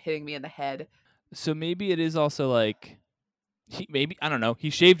did you keep hitting me in the head? So maybe it is also like, I don't know, he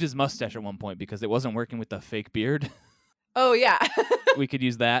shaved his mustache at one point because it wasn't working with the fake beard. Oh, yeah. We could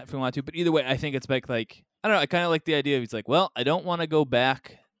use that if we want to. But either way, I think it's like, I don't know, I kind of like the idea of he's like, well, I don't want to go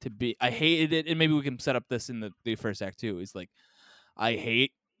back to be, I hated it. And maybe we can set up this in the first act too. He's like, I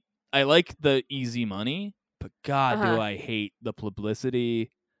like the easy money, but God, do I hate the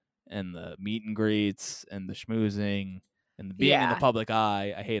publicity and the meet and greets and the schmoozing and the being in the public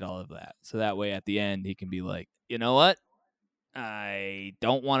eye. I hate all of that. So that way at the end, he can be like, you know what? I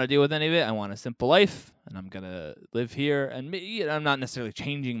don't want to deal with any of it. I want a simple life, and I'm going to live here. And I'm not necessarily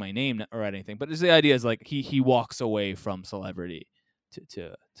changing my name or anything, but the idea is like he walks away from celebrity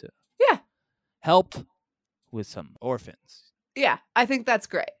to help with some orphans. Yeah, I think that's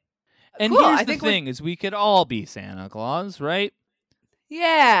great. And cool. Here's the thing is we could all be Santa Claus, right?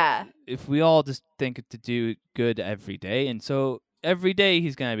 Yeah. If we all just think to do good every day. And so every day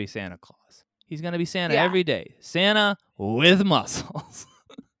he's going to be Santa Claus. He's going to be Santa every day. Santa with muscles.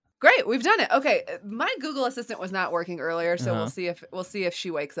 Great. We've done it. Okay. My Google Assistant was not working earlier, so we'll see if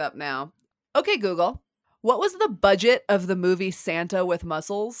she wakes up now. Okay, Google. What was the budget of the movie Santa with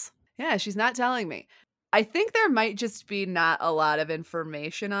Muscles? Yeah, she's not telling me. I think there might just be not a lot of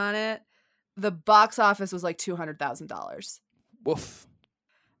information on it. The box office was like $200,000. Woof.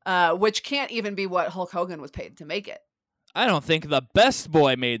 Which can't even be what Hulk Hogan was paid to make it. I don't think the Best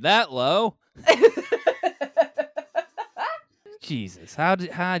Boy made that low. Jesus, how do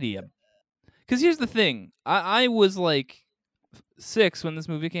you? Because here's the thing. I was like 6 when this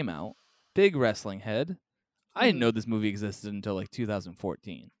movie came out. Big wrestling head. I didn't know this movie existed until like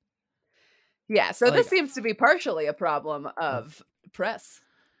 2014. Yeah, so this seems to be partially a problem of press.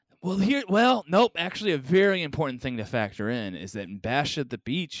 Well, nope. Actually, a very important thing to factor in is that in Bash at the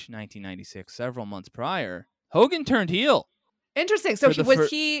Beach, 1996, several months prior, Hogan turned heel. Interesting. So was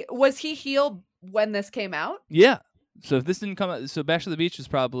he heel when this came out? Yeah. So if this didn't come out, so Bash at the Beach was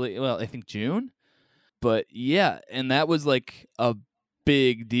probably, I think June. But yeah, and that was like a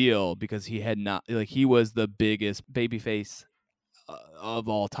big deal because he had not, like, he was the biggest babyface of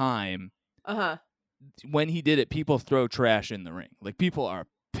all time. When he did it, people throw trash in the ring. Like, people are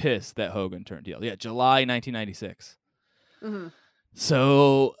pissed that Hogan turned heel. Yeah, July 1996.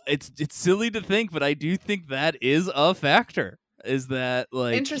 So it's silly to think, but I do think that is a factor. Is that,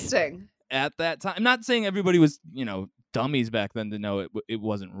 like, interesting? At that time, I'm not saying everybody was, dummies back then to know it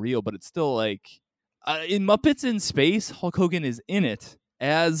wasn't real, but it's still like in Muppets in Space, Hulk Hogan is in it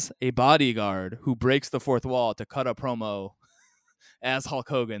as a bodyguard who breaks the fourth wall to cut a promo as Hulk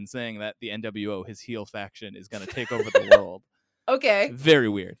Hogan, saying that the NWO, his heel faction, is going to take over the world. Okay. Very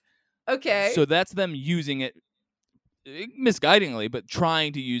weird. Okay. So that's them using it misguidingly, but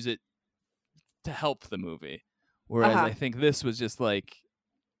trying to use it to help the movie. Whereas I think this was just like,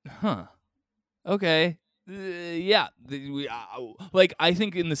 okay. Yeah. Like, I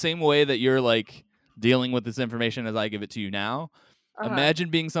think in the same way that you're, like, dealing with this information as I give it to you now,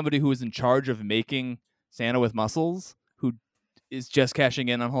 imagine being somebody who is in charge of making Santa with Muscles, who is just cashing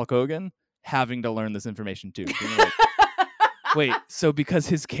in on Hulk Hogan, having to learn this information too. Like, wait, so because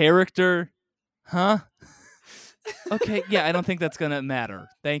his character, okay, yeah, I don't think that's going to matter.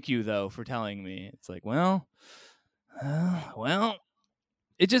 Thank you, though, for telling me. It's like, well,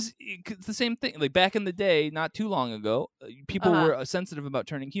 It's the same thing. Like back in the day, not too long ago, people were sensitive about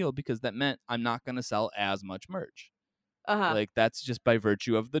turning heel because that meant I'm not going to sell as much merch. Like that's just by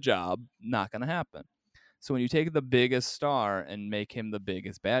virtue of the job, not going to happen. So when you take the biggest star and make him the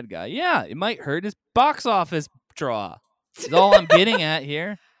biggest bad guy, yeah, it might hurt his box office draw. Is all I'm getting at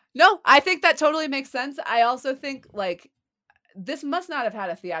here. No, I think that totally makes sense. I also think like this must not have had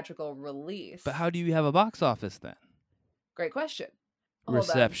a theatrical release. But how do you have a box office then? Great question.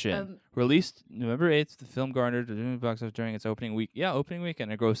 Reception. Released November 8th, the film garnered the box office during its opening week. Yeah, opening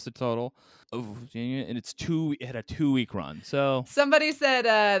weekend. It grossed a total of, and it had a 2-week run. So somebody said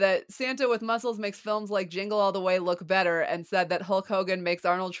that Santa with Muscles makes films like Jingle All the Way look better, and said that Hulk Hogan makes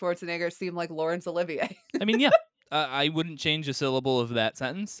Arnold Schwarzenegger seem like Laurence Olivier. I mean, yeah, I wouldn't change a syllable of that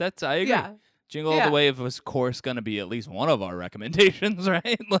sentence. I agree. Yeah. Jingle All the Way was, of course, going to be at least one of our recommendations,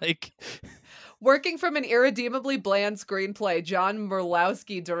 right? Like. Working from an irredeemably bland screenplay, John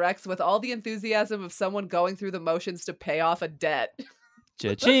Murlowski directs with all the enthusiasm of someone going through the motions to pay off a debt.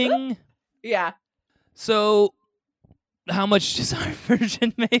 Cha-ching! Yeah. So, how much does our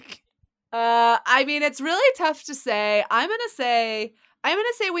version make? I mean, it's really tough to say. I'm gonna say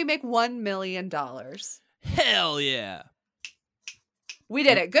we make $1 million. Hell yeah! We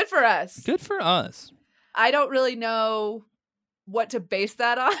did it. Good for us. Good for us. I don't really know what to base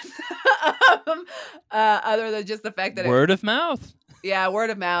that on other than just the fact that word of mouth. Yeah, word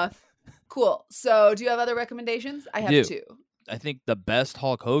of mouth. Cool. So do you have other recommendations? I have 2. I think the best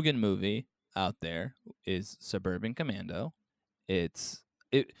Hulk Hogan movie out there is Suburban Commando.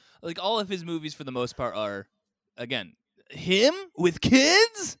 Like all of his movies for the most part are, again, him with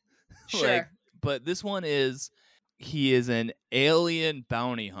kids. Sure. But this one he is an alien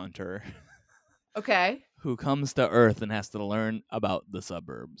bounty hunter. Okay. Who comes to Earth and has to learn about the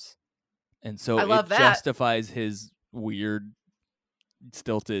suburbs. And so it justifies his weird,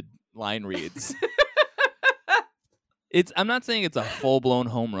 stilted line reads. I'm not saying it's a full-blown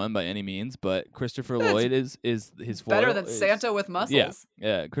home run by any means, but Christopher Lloyd is his foil. Better than Santa with Muscles.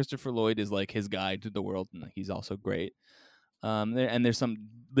 Yeah. Christopher Lloyd is like his guide to the world, and he's also great. There's some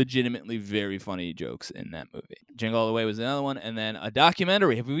legitimately very funny jokes in that movie. Jingle All the Way was another one, and then a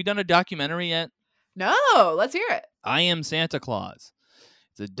documentary. Have we done a documentary yet? No, let's hear it. I Am Santa Claus.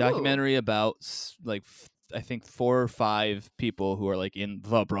 It's a documentary about like I think 4 or 5 people who are like in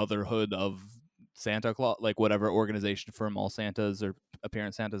the Brotherhood of Santa Claus, like whatever organization for mall Santas or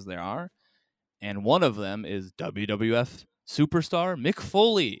appearance Santas there are, and one of them is WWF superstar Mick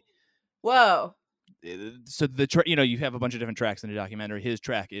Foley. Whoa! So you have a bunch of different tracks in the documentary. His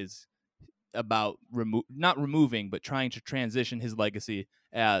track is about not removing, but trying to transition his legacy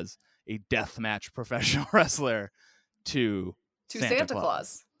as a deathmatch professional wrestler to Santa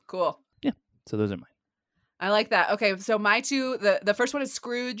Claus. Cool. Yeah. So those are mine. I like that. Okay, so my 2, the first one is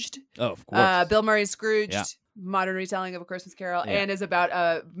Scrooged. Oh, of course. Bill Murray's Scrooged, modern retelling of A Christmas Carol, and is about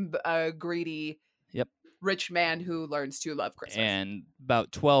a greedy rich man who learns to love Christmas. And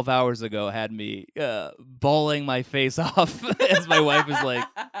about 12 hours ago had me bawling my face off as my wife was like,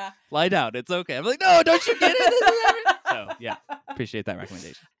 lie down, it's okay. I'm like, no, don't you get it? So, yeah, appreciate that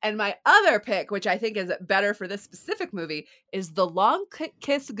recommendation. And my other pick, which I think is better for this specific movie, is The Long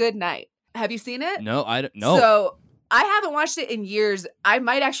Kiss Goodnight. Have you seen it? No, I don't know. So I haven't watched it in years. I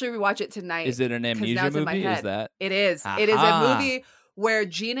might actually rewatch it tonight. Is it an amnesia movie? Is that? It is. It is a movie where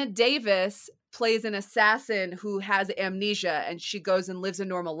Geena Davis plays an assassin who has amnesia, and she goes and lives a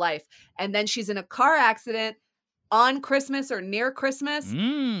normal life. And then she's in a car accident on Christmas or near Christmas.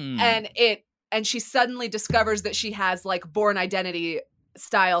 And she suddenly discovers that she has like Bourne Identity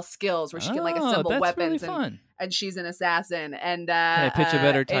style skills where she can like assemble weapons. Really and she's an assassin. And can I pitch a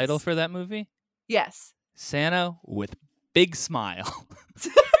better title for that movie? Yes. Santa with Big Smile.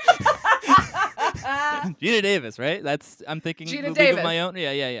 Geena Davis, right? I'm thinking Geena League of My Own.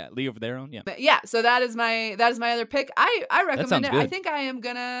 Yeah. League of Their Own. Yeah. Yeah. So that is my other pick. I recommend it. Good. I think I am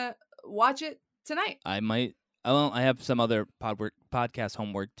gonna watch it tonight. I might. I have some other podcast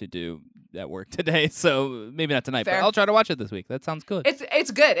homework to do at work today, so maybe not tonight. Fair. But I'll try to watch it this week. That sounds good.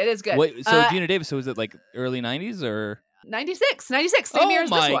 It's good. It is good. Wait, so Geena Davis. So was it like early 90s or 96? Same year as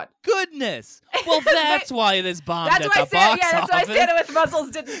this one. Oh my goodness! Well, that's why this bombed that's at why the box office. That's why Santa with Muscles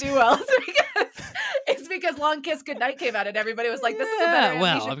didn't do well. It's because Long Kiss Goodnight came out and everybody was like, "This is a better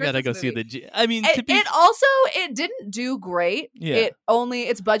well, I've got to go see the. I mean, it didn't do great. Yeah.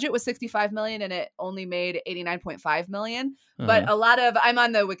 Its budget was $65 million and it only made $89.5 million. But I'm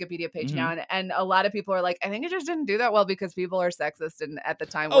on the Wikipedia page now, and a lot of people are like, I think it just didn't do that well because people are sexist and at the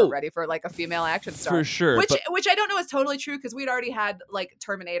time weren't ready for like a female action star. For sure. Which I don't know is totally true because we'd already had like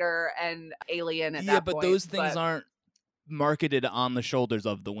Terminator and Alien at that point. Yeah, but those things aren't marketed on the shoulders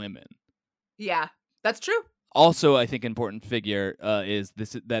of the women. Yeah, that's true. Also, I think important figure is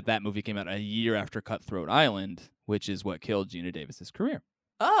that movie came out a year after Cutthroat Island, which is what killed Geena Davis's career.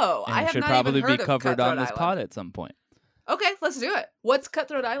 Oh, and I it have should not probably even heard be of covered Cutthroat on this Island. pod at some point. Okay, let's do it. What's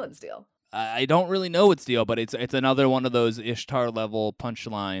Cutthroat Island's deal? I don't really know its deal, but it's another one of those Ishtar level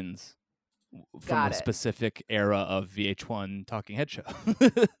punchlines from a specific era of VH1 talking head show.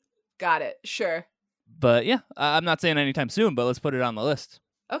 Got it. Sure. But yeah, I'm not saying anytime soon, but let's put it on the list.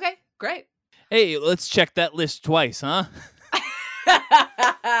 Okay, great. Hey, let's check that list twice, huh?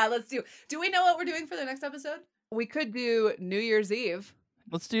 Let's do. Do we know what we're doing for the next episode? We could do New Year's Eve.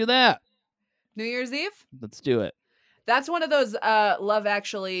 Let's do that. New Year's Eve? Let's do it. That's one of those Love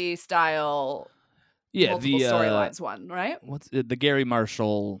Actually style multiple storylines one, right? What's the Gary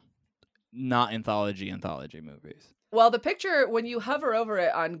Marshall not anthology movies? Well, the picture, when you hover over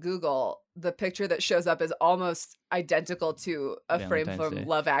it on Google, the picture that shows up is almost identical to a frame from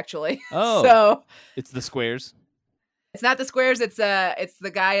Love Actually. Oh, so it's the squares. It's not the squares. It's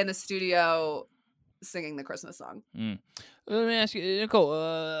the guy in the studio singing the Christmas song. Let me ask you, Nicole.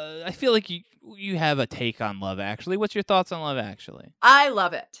 I feel like you have a take on Love Actually. What's your thoughts on Love Actually? I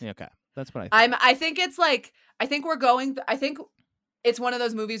love it. Okay, that's what I think. I think it's like I think it's one of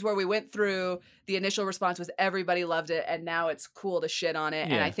those movies where we went through the initial response was everybody loved it, and now it's cool to shit on it.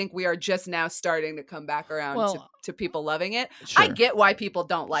 Yeah. And I think we are just now starting to come back around to people loving it. Sure. I get why people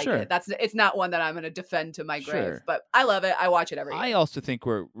don't like it. It's not one that I'm going to defend to my grave, but I love it. I watch it every year. I also think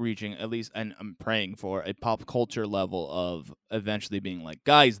we're reaching, at least, and I'm praying for, a pop culture level of eventually being like,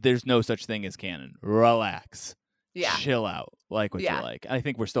 guys, there's no such thing as canon. Relax. Yeah. Chill out. Like what you like. I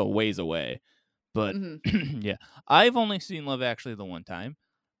think we're still a ways away. But yeah, I've only seen Love Actually the one time.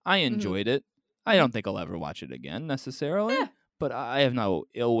 I enjoyed it. I don't think I'll ever watch it again necessarily. Yeah. But I have no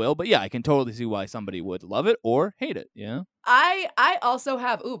ill will. But yeah, I can totally see why somebody would love it or hate it. Yeah. I also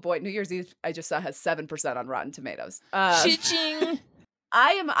have. Ooh boy, New Year's Eve I just saw has 7% on Rotten Tomatoes. Cha-ching.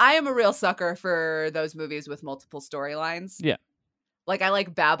 I am a real sucker for those movies with multiple storylines. Yeah. Like I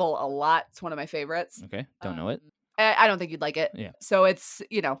like Babel a lot. It's one of my favorites. Okay. Don't know it. I don't think you'd like it. Yeah. So it's,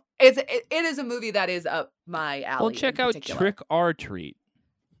 it is a movie that is up my alley. Well, check out Trick or Treat.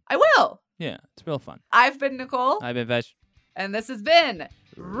 I will. Yeah, it's real fun. I've been Nicole. I've been Vesh. And this has been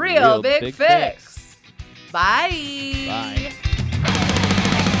Real Big Fix. Bye. Bye.